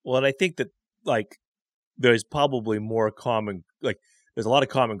 Well, and I think that like there's probably more common, like there's a lot of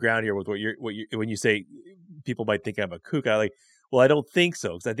common ground here with what you when you say people might think I'm a kook. Well, I don't think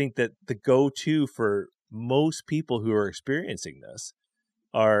so, because I think that the go-to for most people who are experiencing this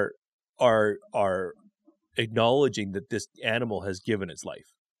are acknowledging that this animal has given its life.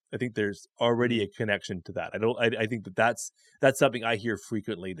 I think there's already a connection to that. I think that's something I hear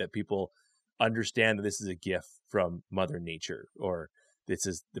frequently, that people understand that this is a gift from Mother Nature, or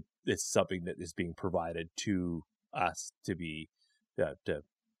it's something that is being provided to us to be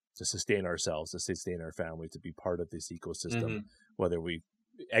to sustain ourselves, to sustain our family, to be part of this ecosystem, whether we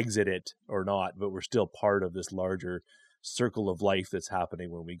exit it or not, but we're still part of this larger circle of life that's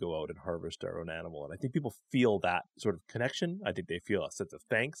happening when we go out and harvest our own animal. And I think people feel that sort of connection. I think they feel a sense of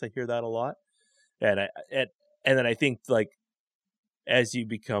thanks. I hear that a lot. And then I think, like, as you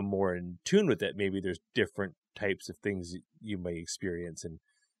become more in tune with it, maybe there's different types of things you may experience. And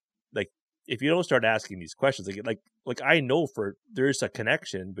like, if you don't start asking these questions, like I know there's a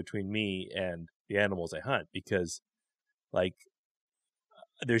connection between me and the animals I hunt, because like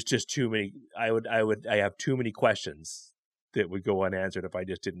there's just too many. I have too many questions that would go unanswered if I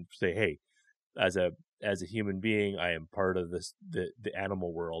just didn't say, hey, as a human being, I am part of the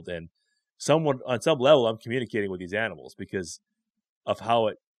animal world, and on some level I'm communicating with these animals because of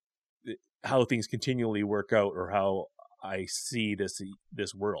how things continually work out, or how I see this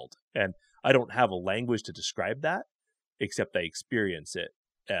world. And I don't have a language to describe that, except I experience it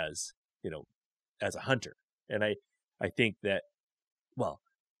as a hunter. And I think that, well,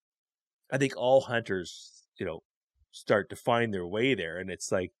 I think all hunters, start to find their way there. And it's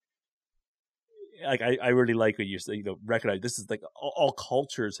like I really like what you say, recognize this is like all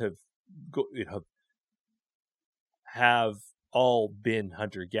cultures have all been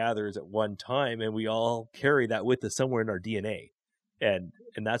hunter gatherers at one time, and we all carry that with us somewhere in our DNA. and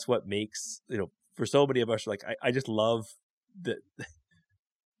that's what makes, for so many of us, like I just love the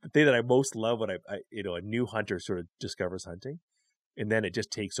thing that I most love when I a new hunter sort of discovers hunting, and then it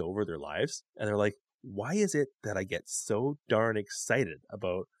just takes over their lives, and they're like, why is it that I get so darn excited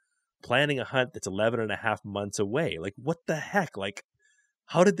about planning a hunt that's 11 and a half months away? Like, what the heck? Like,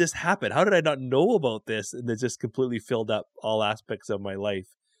 how did this happen? How did I not know about this? And it just completely filled up all aspects of my life.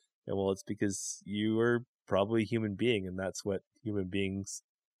 And well, it's because you are probably a human being, and that's what human beings,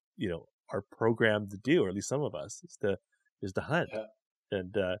 are programmed to do, or at least some of us, is to hunt. Yeah.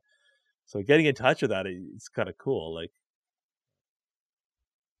 And so getting in touch with that, it's kind of cool. Like,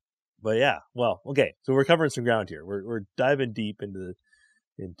 but yeah, well, okay. So we're covering some ground here. We're diving deep into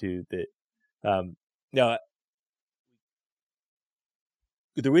the now.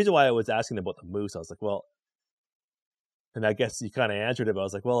 The reason why I was asking about the moose, I was like, well, and I guess you kind of answered it, but I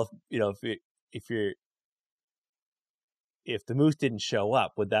was like, well, if the moose didn't show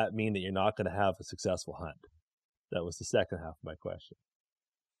up, would that mean that you're not going to have a successful hunt? That was the second half of my question.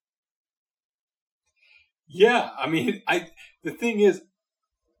 Yeah, I mean, the thing is,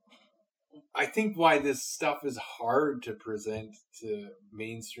 I think why this stuff is hard to present to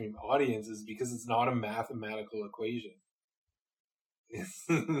mainstream audiences because it's not a mathematical equation. It's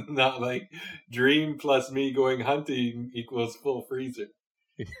not like dream plus me going hunting equals full freezer.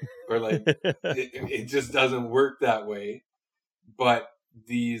 Or like, it just doesn't work that way. But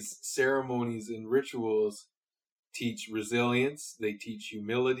these ceremonies and rituals teach resilience, they teach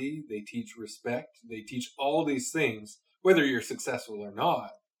humility, they teach respect, they teach all these things, whether you're successful or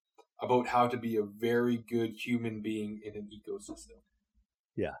not, about how to be a very good human being in an ecosystem.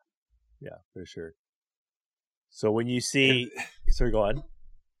 Yeah, for sure. So when you see, sorry, go on.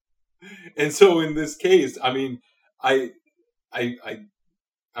 And so in this case, I mean, I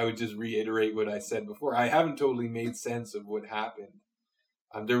would just reiterate what I said before. I haven't totally made sense of what happened.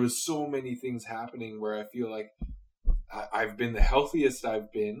 There was so many things happening where I feel like I've been the healthiest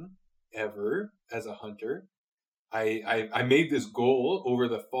I've been ever as a hunter. I made this goal over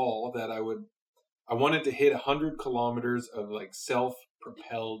the fall that I wanted to hit 100 kilometers of like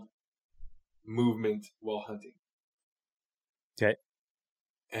self-propelled movement while hunting. Okay.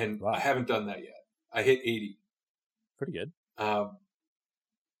 And wow. I haven't done that yet. I hit 80. Pretty good.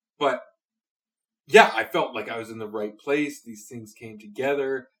 But yeah, I felt like I was in the right place. These things came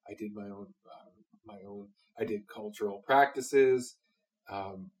together. I did my own, I did cultural practices.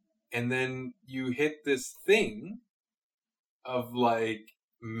 And then you hit this thing of like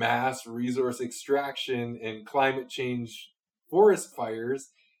mass resource extraction and climate change, forest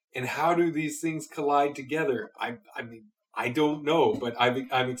fires. And how do these things collide together? I mean, I don't know, but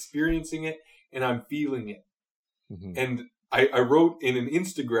I'm experiencing it and I'm feeling it. Mm-hmm. And I wrote in an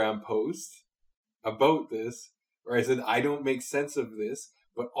Instagram post about this where I said, I don't make sense of this,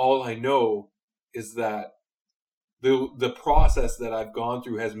 but all I know is that the process that I've gone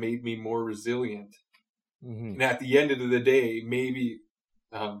through has made me more resilient. Mm-hmm. And at the end of the day, maybe,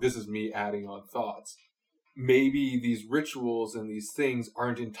 this is me adding on thoughts, maybe these rituals and these things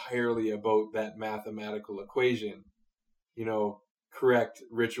aren't entirely about that mathematical equation. Correct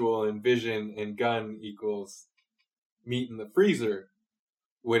ritual and vision and gun equals meat in the freezer.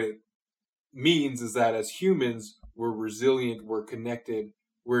 What it means is that as humans, we're resilient, we're connected,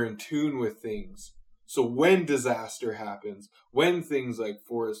 we're in tune with things. So when disaster happens, when things like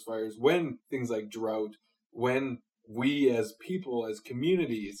forest fires, when things like drought, when we as people, as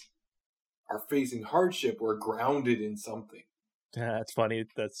communities are facing hardship, we're grounded in something. Yeah, it's funny.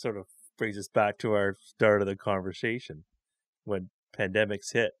 That sort of brings us back to our start of the conversation. When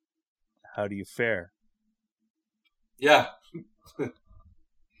pandemics hit, how do you fare? Yeah.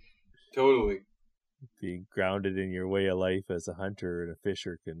 Totally. Being grounded in your way of life as a hunter and a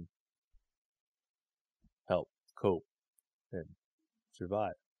fisher can help cope and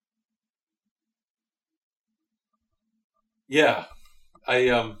survive. Yeah.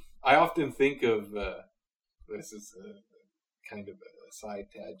 I often think of, this is a kind of a side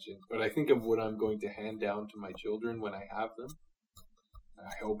tangent, but I think of what I'm going to hand down to my children when I have them.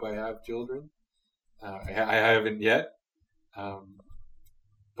 I hope I have children. I haven't yet.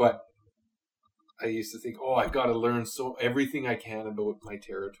 But I used to think, I got to learn everything I can about my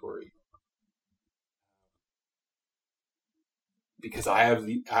territory. Because I have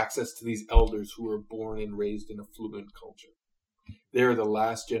the access to these elders who were born and raised in a fluent culture. They're the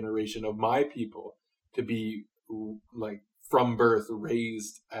last generation of my people to be like from birth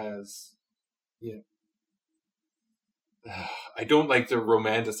raised as, I don't like to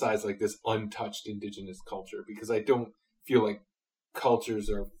romanticize like this untouched indigenous culture because I don't feel like cultures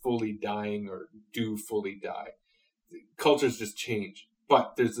are fully dying or do fully die. cultures just change.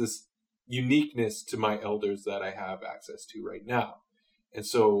 But there's this uniqueness to my elders that I have access to right now. And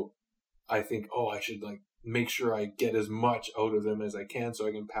so I think, I should like make sure I get as much out of them as I can so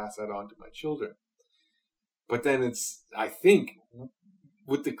I can pass that on to my children. But then I think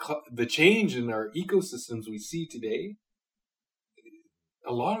with the change in our ecosystems we see today,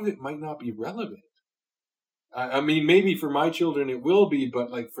 a lot of it might not be relevant. I mean, maybe for my children it will be,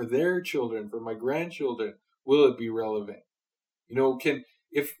 but like for their children, for my grandchildren, will it be relevant?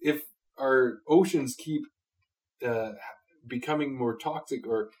 If our oceans keep becoming more toxic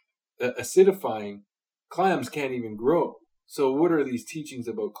or acidifying, clams can't even grow. So what are these teachings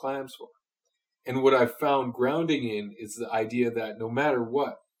about clams for? And what I've found grounding in is the idea that no matter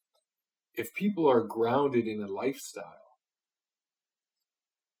what, if people are grounded in a lifestyle,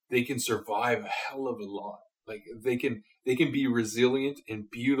 they can survive a hell of a lot. Like they can be resilient and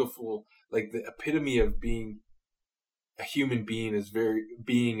beautiful. Like the epitome of being a human being is very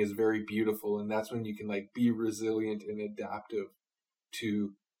beautiful. And that's when you can like be resilient and adaptive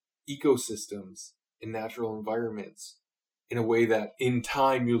to ecosystems and natural environments in a way that in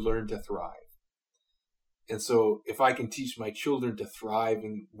time you learn to thrive. And so if I can teach my children to thrive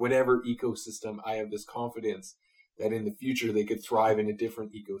in whatever ecosystem, I have this confidence that in the future they could thrive in a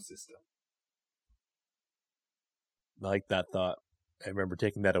different ecosystem. I like that thought. I remember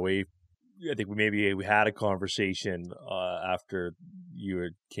taking that away. I think we had a conversation after you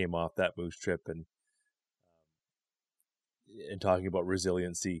came off that moose trip and talking about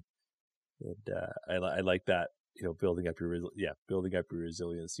resiliency. And I like that, building up your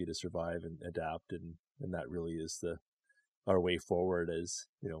resiliency to survive and adapt, and that really is our way forward as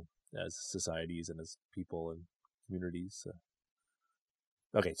as societies and as people and communities.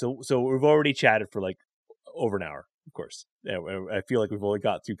 Okay, so we've already chatted for like over an hour, of course. I feel like we've only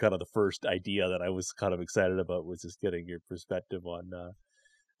got through kind of the first idea that I was kind of excited about, was just getting your perspective on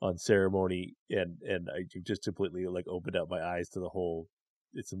ceremony, and I just completely like opened up my eyes to the whole.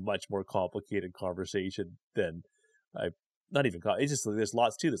 It's a much more complicated conversation than it's just, there's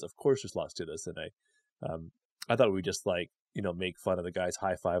lots to this. Of course there's lots to this. And I thought we'd just like, make fun of the guys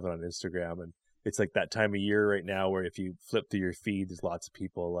high-fiving on Instagram. And it's like that time of year right now where if you flip through your feed, there's lots of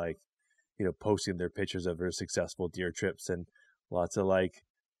people like, posting their pictures of their successful deer trips, and lots of like,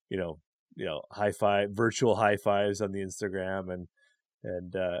 virtual high fives on the Instagram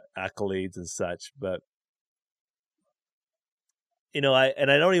and accolades and such. But I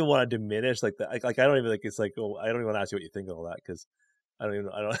don't even want to diminish like that. Like I don't even like, it's like, I don't even want to ask you what you think of all that, because I don't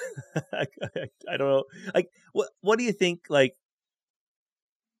I don't know. Like, what do you think? Like,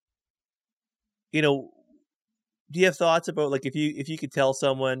 do you have thoughts about like if you could tell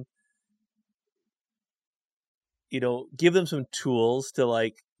someone, give them some tools to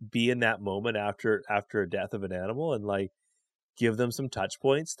like be in that moment after a death of an animal, and like give them some touch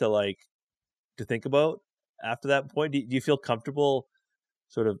points to like to think about after that point? Do you feel comfortable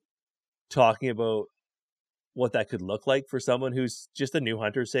sort of talking about what that could look like for someone who's just a new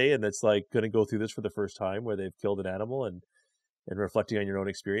hunter, say, and that's like going to go through this for the first time, where they've killed an animal, and reflecting on your own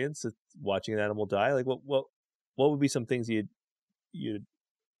experience watching an animal die? Like what would be some things you'd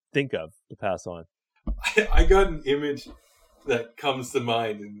think of to pass on? I got an image that comes to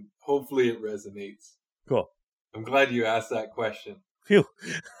mind, and hopefully it resonates. Cool. I'm glad you asked that question. Phew.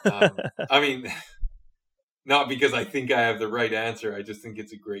 I mean, not because I think I have the right answer. I just think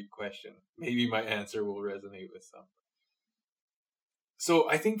it's a great question. Maybe my answer will resonate with some. So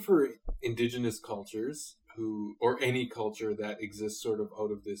I think for indigenous cultures or any culture that exists sort of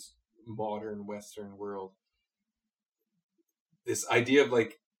out of this modern Western world, this idea of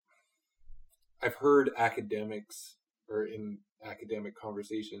like, I've heard academics or in academic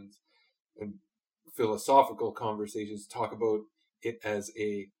conversations and philosophical conversations talk about it as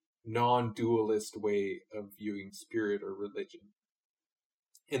a non-dualist way of viewing spirit or religion,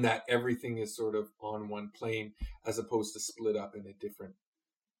 in that everything is sort of on one plane as opposed to split up in a different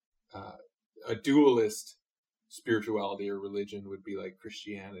a dualist spirituality or religion would be like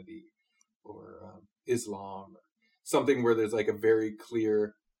Christianity or Islam, or something where there's like a very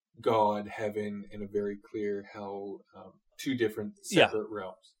clear God, heaven, and a very clear hell, two different separate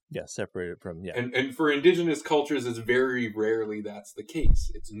realms. Yeah, separated from, yeah. And for indigenous cultures, it's very rarely that's the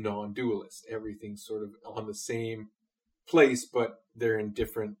case. It's non-dualist. Everything's sort of on the same place, but they're in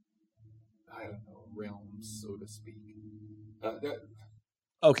different, I don't know, realms, so to speak.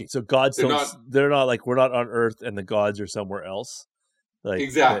 Okay, so gods they're not like, we're not on Earth and the gods are somewhere else. Like,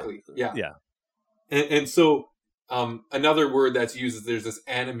 exactly, yeah. Yeah. And so another word that's used is there's this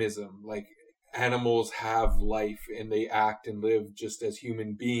animism, like animals have life and they act and live just as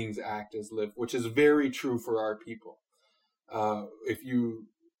human beings act as live, which is very true for our people. if you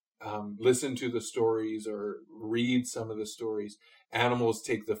listen to the stories or read some of the stories, animals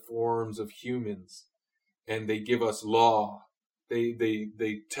take the forms of humans, and they give us law.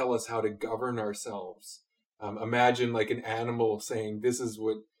 They tell us how to govern ourselves. Imagine like an animal saying, "This is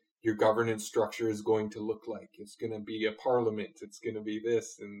what your governance structure is going to look like. It's going to be a parliament. It's going to be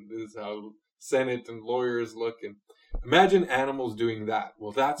this, and this is how Senate and lawyers look." And imagine animals doing that.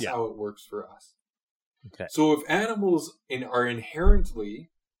 Well, that's how it works for us. Okay. So if animals are inherently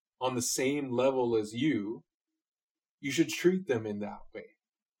on the same level as you should treat them in that way.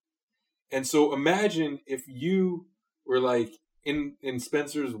 And so imagine if you were like in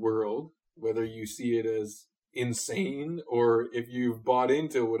Spencer's world, whether you see it as insane or if you've bought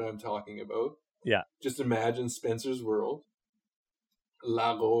into what I'm talking about. Yeah. Just imagine Spencer's world,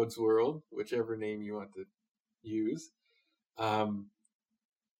 La Rode's world, whichever name you want to use.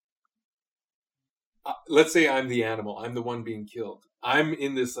 Let's say I'm the animal. I'm the one being killed. I'm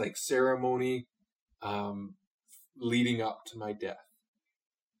in this like ceremony leading up to my death.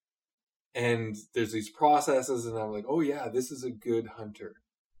 And there's these processes, and I'm like, oh yeah, this is a good hunter.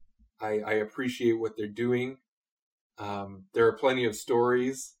 I appreciate what they're doing. There are plenty of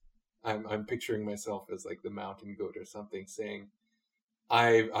stories. I'm picturing myself as like the mountain goat or something, saying,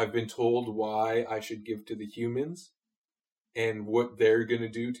 I've been told why I should give to the humans and what they're going to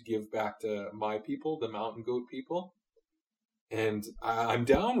do to give back to my people, the mountain goat people. And I'm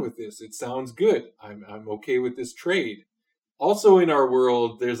down with this. It sounds good. I'm okay with this trade. Also in our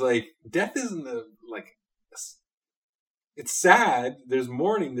world, there's like, death isn't it's sad. There's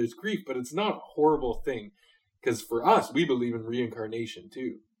mourning, there's grief, but it's not a horrible thing. Because for us, we believe in reincarnation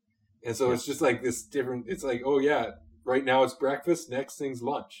too. And so it's just like this different, it's like, oh yeah, right now it's breakfast, next thing's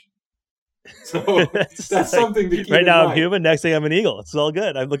lunch. So that's like, something to keep right in now mind. I'm human, next thing I'm an eagle. It's all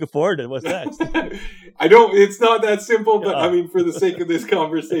good. I'm looking forward to what's next. It's not that simple, but I mean, for the sake of this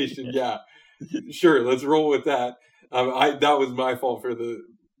conversation, yeah, sure, let's roll with that. That was my fault for the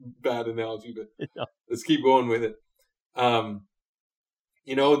bad analogy, but let's keep going with it.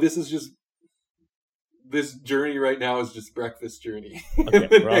 This is just, this journey right now is just breakfast journey. Okay,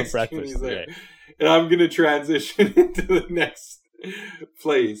 we're on breakfast. Right. And I'm going to transition into the next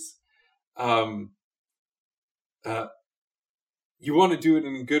place. You want to do it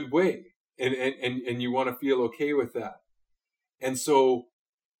in a good way, and you want to feel okay with that. And so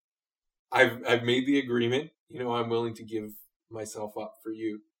I've made the agreement, I'm willing to give myself up for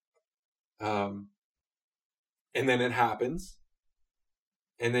you. And then it happens.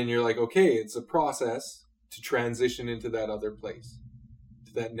 And then you're like, okay, it's a process to transition into that other place,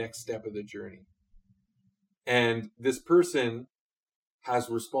 to that next step of the journey. And this person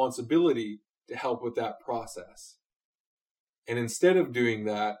has responsibility to help with that process. And instead of doing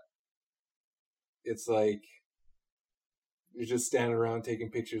that, it's like you're just standing around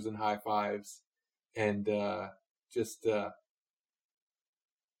taking pictures and high fives and just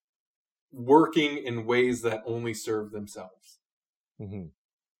working in ways that only serve themselves. Mm-hmm.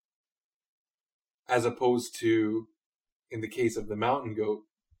 As opposed to, in the case of the mountain goat,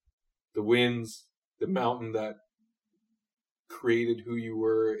 the winds, the mountain that created who you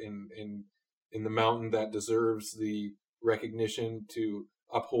were, in the mountain that deserves the recognition to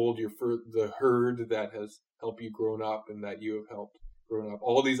uphold the herd that has helped you grown up and that you have helped grown up.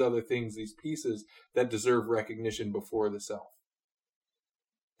 All these other things, these pieces that deserve recognition before the self.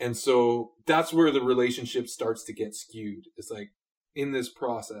 And so that's where the relationship starts to get skewed. It's like, in this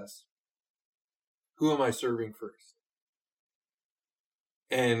process, who am I serving first?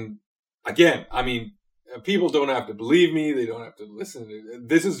 And again, I mean, people don't have to believe me. They don't have to listen.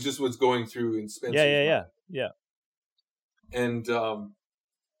 This is just what's going through in Spencer's mind. Yeah. And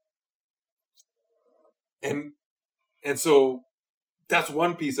so that's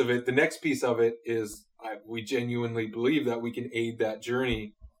one piece of it. The next piece of it is we genuinely believe that we can aid that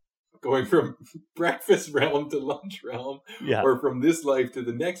journey, going from breakfast realm to lunch realm, or from this life to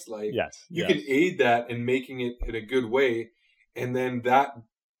the next life. You can aid that in making it in a good way. And then that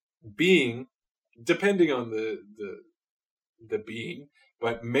being, depending on the being,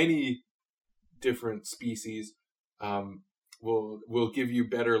 but many different species will give you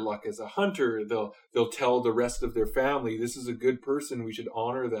better luck as a hunter. They'll tell the rest of their family, this is a good person, we should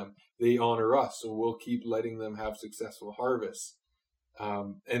honor them. They honor us, so we'll keep letting them have successful harvests.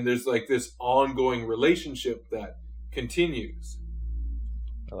 And there's like this ongoing relationship that continues.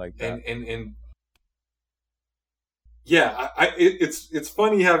 I like that. And yeah, it's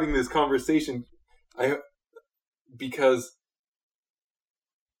funny having this conversation. Because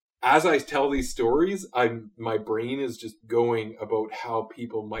as I tell these stories, my brain is just going about how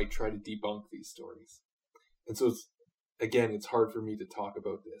people might try to debunk these stories. And so again, it's hard for me to talk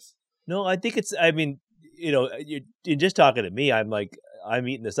about this. No, I think it's. I mean, you're just talking to me. I'm like, I'm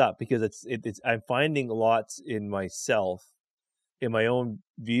eating this up because it's. I'm finding lots in myself, in my own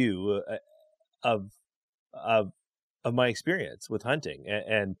view of of of my experience with hunting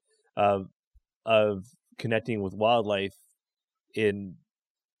and of connecting with wildlife in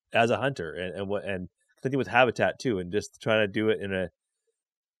as a hunter and connecting with habitat too, and just trying to do it in a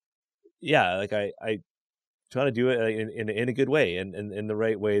like I try to do it in a good way and in the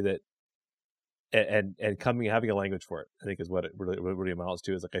right way that and having a language for it, I think is what it really amounts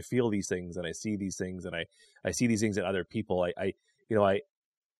to. Is like I feel these things and I see these things and I see these things in other people.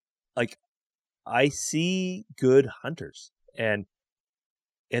 I see good hunters and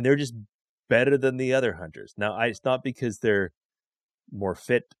they're just better than the other hunters. Now, it's not because they're more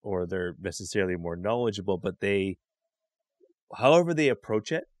fit or they're necessarily more knowledgeable, but however they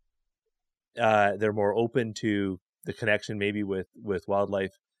approach it, they're more open to the connection maybe with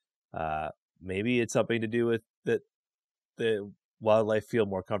wildlife. Maybe it's something to do with that the wildlife feel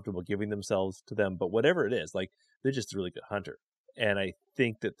more comfortable giving themselves to them, but whatever it is, like they're just a really good hunter. And I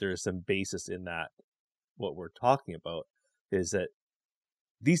think that there's some basis in that. What we're talking about is that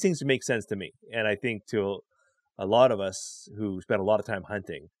these things make sense to me. And I think to a lot of us who spend a lot of time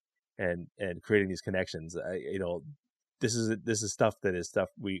hunting and creating these connections, this is stuff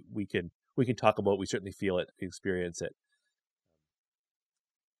we can talk about. We certainly feel it, experience it.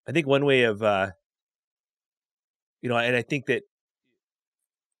 I think one way of, and I think that,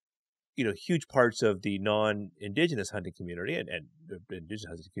 huge parts of the non-Indigenous hunting community and the Indigenous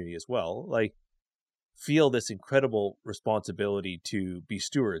hunting community as well, like feel this incredible responsibility to be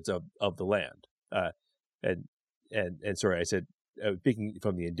stewards of the land. And sorry, I said, speaking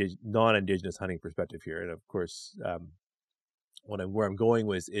from the non-Indigenous hunting perspective here. And of course, where I'm going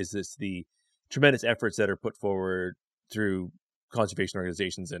is this the tremendous efforts that are put forward through conservation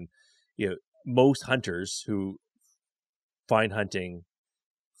organizations and most hunters who find hunting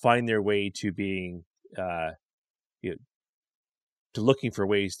find their way to being to looking for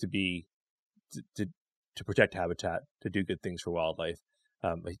ways to be to protect habitat, to do good things for wildlife.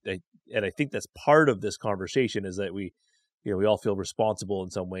 I think that's part of this conversation is that we all feel responsible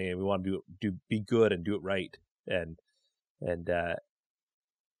in some way and we want to be good and do it right. And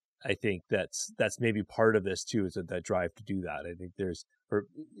I think that's maybe part of this too, is that drive to do that. I think there's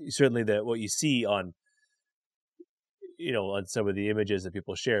certainly that what you see on on some of the images that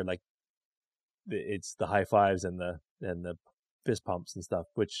people share, like it's the high fives and the fist pumps and stuff,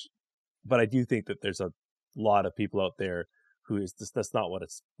 but I do think that there's a lot of people out there who is that's not what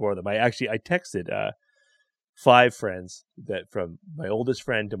it's for them. I texted 5 friends, that from my oldest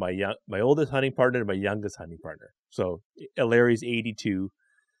friend to my oldest hunting partner to my youngest hunting partner. So Larry's 82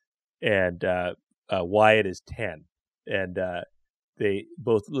 and Wyatt is 10, and they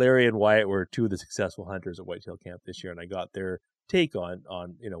both, Larry and Wyatt, were 2 of the successful hunters at Whitetail Camp this year, and I got their take on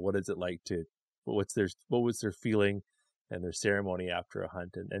what is it like to what was their feeling and their ceremony after a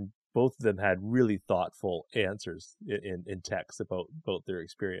hunt, and both of them had really thoughtful answers in text about their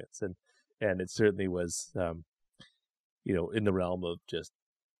experience, and it certainly was in the realm of just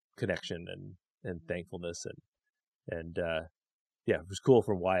connection and thankfulness and yeah, it was cool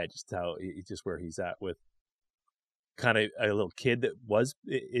from Wyatt just how just where he's at with kind of a little kid that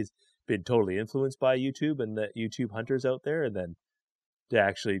is been totally influenced by YouTube and the YouTube hunters out there, and then to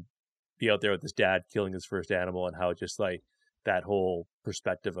actually be out there with his dad killing his first animal, and how just like that whole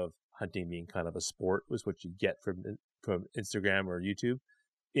perspective of hunting being kind of a sport was what you get from Instagram or YouTube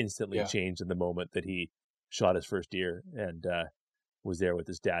instantly changed in the moment that he shot his first deer and was there with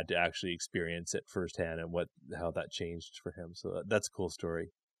his dad to actually experience it firsthand and how that changed for him. So that's a cool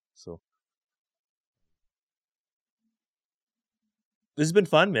story. So this has been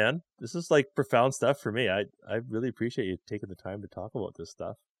fun, man. This is like profound stuff for me. I really appreciate you taking the time to talk about this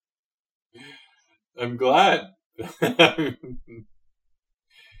stuff. I'm glad.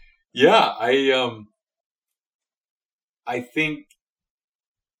 Yeah, I think,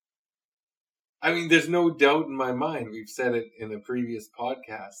 I mean, there's no doubt in my mind, we've said it in a previous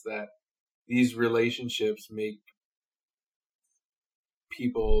podcast, that these relationships make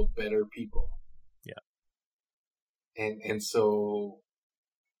people better people. Yeah. And so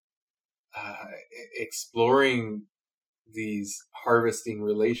exploring these harvesting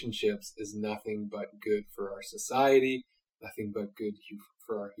relationships is nothing but good for our society, nothing but good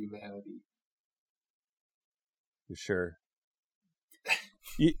for our humanity. For sure.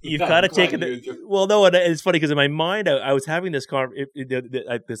 You've kind of taken it. Well, no, it's funny because in my mind, I was having this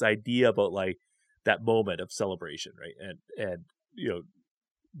this idea about like that moment of celebration, right? And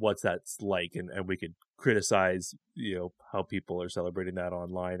what's that's like, and we could criticize, how people are celebrating that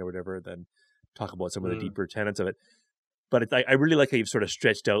online or whatever, than talk about some of the deeper tenets of it. But I really like how you've sort of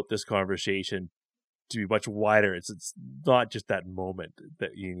stretched out this conversation to be much wider. It's not just that moment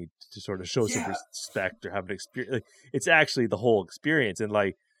that you need to sort of show some respect or have an experience. Like, it's actually the whole experience. And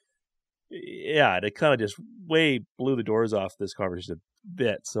like, yeah, it kind of just way blew the doors off this conversation a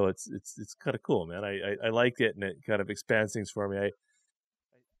bit. So it's kind of cool, man. I like it, and it kind of expands things for me.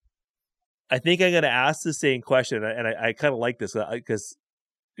 I think I'm gonna ask the same question, and I kind of like this because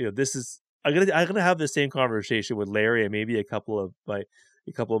this is I'm gonna have the same conversation with Larry and maybe a couple of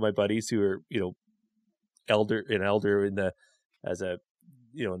my buddies who are elder in the as a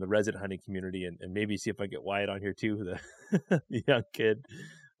in the resident hunting community, and maybe see if I get Wyatt on here too, the young kid,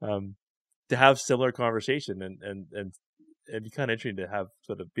 to have similar conversation, and it'd be kind of interesting to have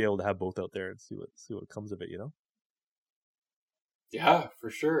be able to have both out there and see what comes of it, Yeah, for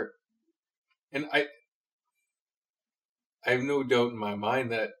sure. And I have no doubt in my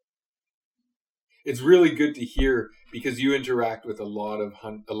mind that it's really good to hear, because you interact with a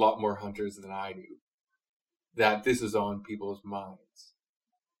lot more hunters than I do, that this is on people's minds,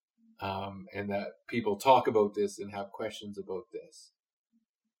 and that people talk about this and have questions about this.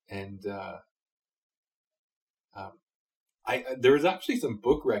 And there's actually some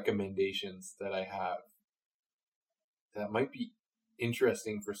book recommendations that I have that might be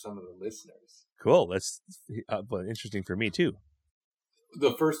interesting for some of the listeners. Cool. That's interesting for me too.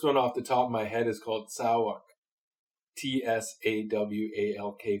 The first one off the top of my head is called Tsawalk, Tsawalk,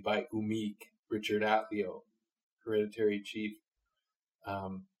 by Umik, Richard Atleo, Hereditary Chief.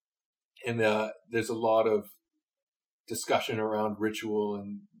 And there's a lot of discussion around ritual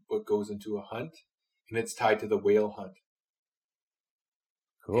and what goes into a hunt, and it's tied to the whale hunt.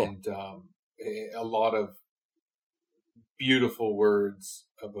 Cool. And a lot of beautiful words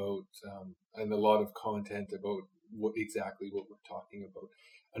about, and a lot of content about what we're talking about.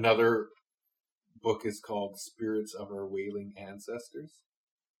 Another book is called Spirits of Our Whaling Ancestors.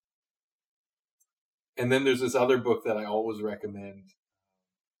 And then there's this other book that I always recommend,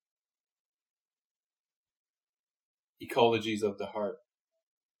 Ecologies of the Heart.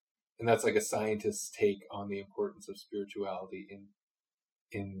 And that's like a scientist's take on the importance of spirituality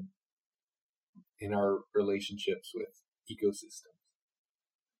in our relationships with ecosystems.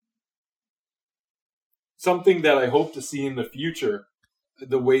 Something that I hope to see in the future,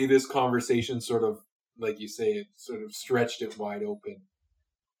 the way this conversation sort of, like you say, it sort of stretched it wide open,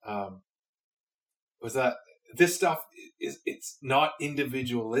 was that this stuff it's not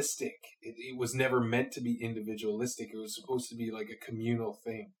individualistic. It was never meant to be individualistic. It was supposed to be like a communal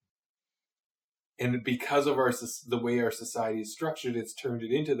thing. And because of the way our society is structured, it's turned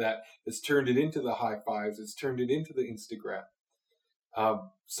it into that. It's turned it into the high fives. It's turned it into the Instagram.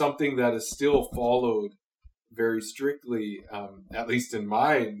 Something that is still followed very strictly, at least in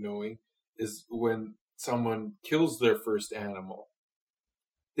my knowing, is when someone kills their first animal,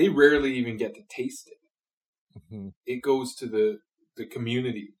 they rarely even get to taste it. Mm-hmm. It goes to the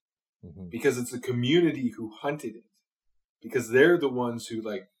community, because it's the community who hunted it, because they're the ones who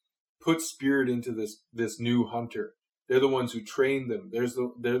put spirit into this new hunter. They're the ones who trained them. They're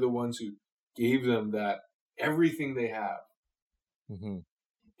the ones who gave them that everything they have. Mm-hmm.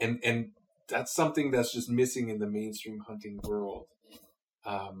 And that's something that's just missing in the mainstream hunting world,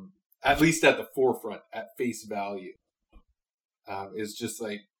 at least at the forefront, at face value. Is just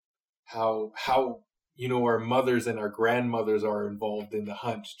like how our mothers and our grandmothers are involved in the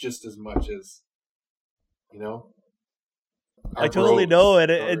hunt just as much as I totally know,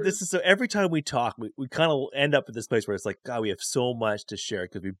 and this is so. Every time we talk, we kind of end up at this place where it's like, God, we have so much to share,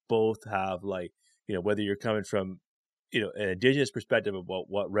 because we both have whether you're coming from an indigenous perspective about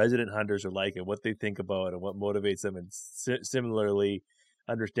what resident hunters are like and what they think about and what motivates them, and similarly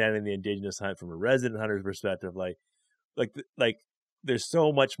understanding the indigenous hunt from a resident hunter's perspective, like there's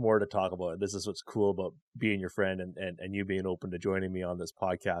so much more to talk about. This is what's cool about being your friend and you being open to joining me on this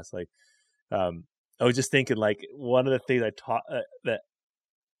podcast. I was just thinking, one of the things that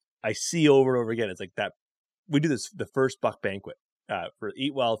I see over and over again is that we do the first buck banquet, for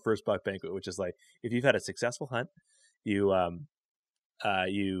Eat Wild first buck banquet, which is if you've had a successful hunt, you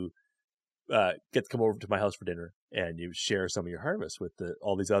get to come over to my house for dinner and you share some of your harvest with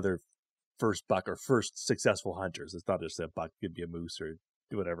all these other first buck or first successful hunters. It's not just a buck; it could be a moose or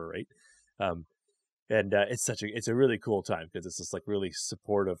whatever, right? And it's a really cool time, because it's this really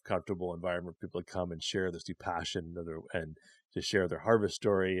supportive, comfortable environment for people to come and share this new passion and to share their harvest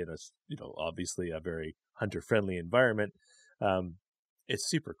story, and it's obviously a very hunter friendly environment. It's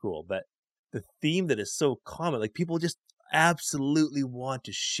super cool. But the theme that is so common, people just absolutely want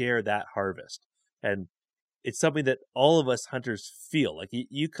to share that harvest. And it's something that all of us hunters feel. Like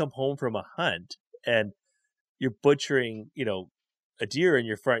you come home from a hunt and you're butchering, a deer in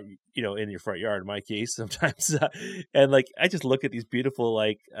your front, in your front yard, in my case, sometimes. And like, I just look at these beautiful,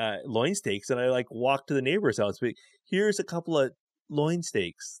 loin steaks, and I like walk to the neighbor's house. But here's a couple of loin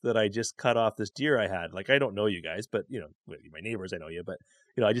steaks that I just cut off this deer I had. Like, I don't know you guys, but my neighbors, I know you, but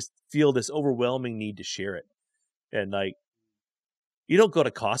I just feel this overwhelming need to share it. And like, you don't go to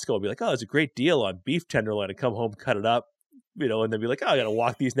Costco and be like, oh, it's a great deal on beef tenderloin, and come home, cut it up, and then be like, oh, I got to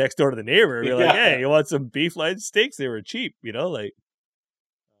walk these next door to the neighbor and be like, hey, you want some beef loin steaks? They were cheap, like.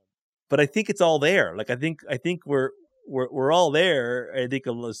 But I think it's all there. Like, I think we're all there. I think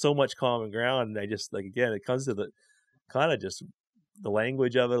there's so much common ground. And I just, like, again, it comes to the kind of just the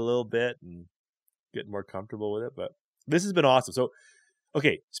language of it a little bit and getting more comfortable with it. But this has been awesome. So,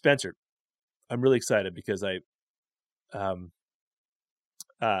 okay, Spencer, I'm really excited because I want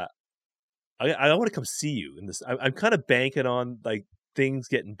to come see you in this. I'm kind of banking on like things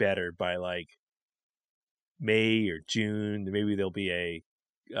getting better by like May or June. Maybe there'll be a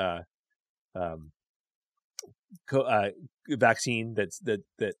vaccine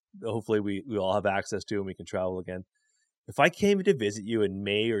that hopefully we all have access to and we can travel again. If I came to visit you in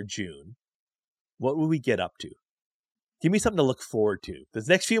May or June, what would we get up to? Give me something to look forward to. The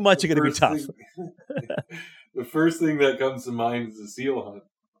next few months are going to be tough. The first thing that comes to mind is a seal hunt.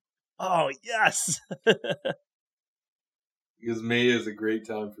 Oh, yes. Because May is a great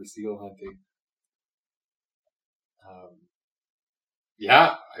time for seal hunting.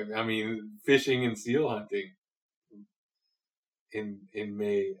 Yeah, I mean, fishing and seal hunting in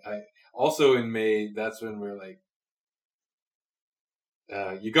May. Also in May, that's when we're like,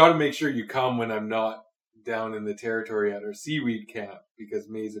 you got to make sure you come when I'm not down in the territory at our seaweed camp, because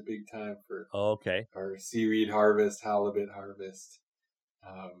May's a big time for our seaweed harvest, halibut harvest.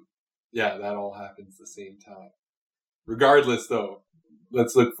 Yeah, that all happens the same time. Regardless, though,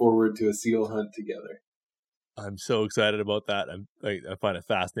 let's look forward to a seal hunt together. I'm so excited about that. I find it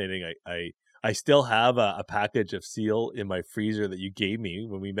fascinating. I still have a package of seal in my freezer that you gave me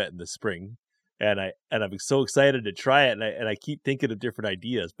when we met in the spring, and I'm so excited to try it. And I keep thinking of different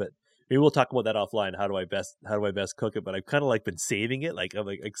ideas, but maybe we'll talk about that offline. How do I best cook it? But I've kind of like been saving it. Like, I'm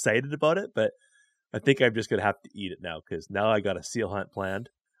like excited about it, but I think I'm just gonna have to eat it now because now I got a seal hunt planned.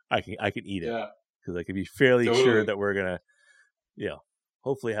 I can eat it because I can be fairly sure that we're gonna,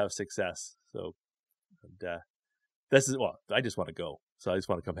 hopefully have success. So. And I just want to go. So I just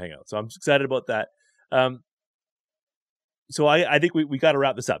want to come hang out. So I'm excited about that. So I think we got to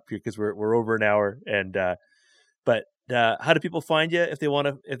wrap this up here because we're over an hour. And but how do people find you if they want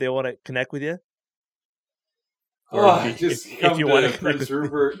to connect with you? Just come to Prince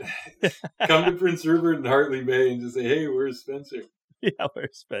Rupert. Come to Prince Rupert and Hartley Bay and just say, "Hey, where's Spencer?" Yeah,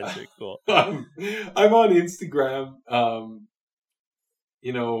 where's Spencer? Cool. I'm on Instagram.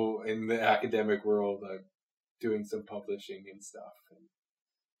 In the academic world, I'm doing some publishing and stuff.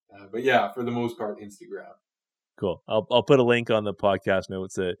 But yeah, for the most part, Instagram. Cool. I'll put a link on the podcast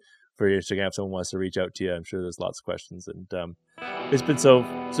notes for your Instagram if someone wants to reach out to you. I'm sure there's lots of questions. And it's been so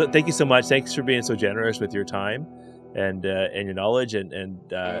thank you so much. Thanks for being so generous with your time and your knowledge.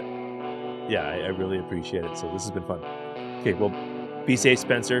 And I really appreciate it. So this has been fun. Okay, well, be safe,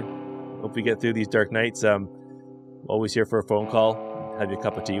 Spencer. Hope we get through these dark nights. Always here for a phone call. Have you a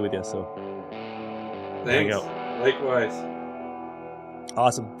cup of tea with you. So thanks. Likewise.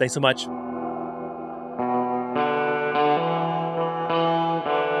 Awesome. Thanks so much.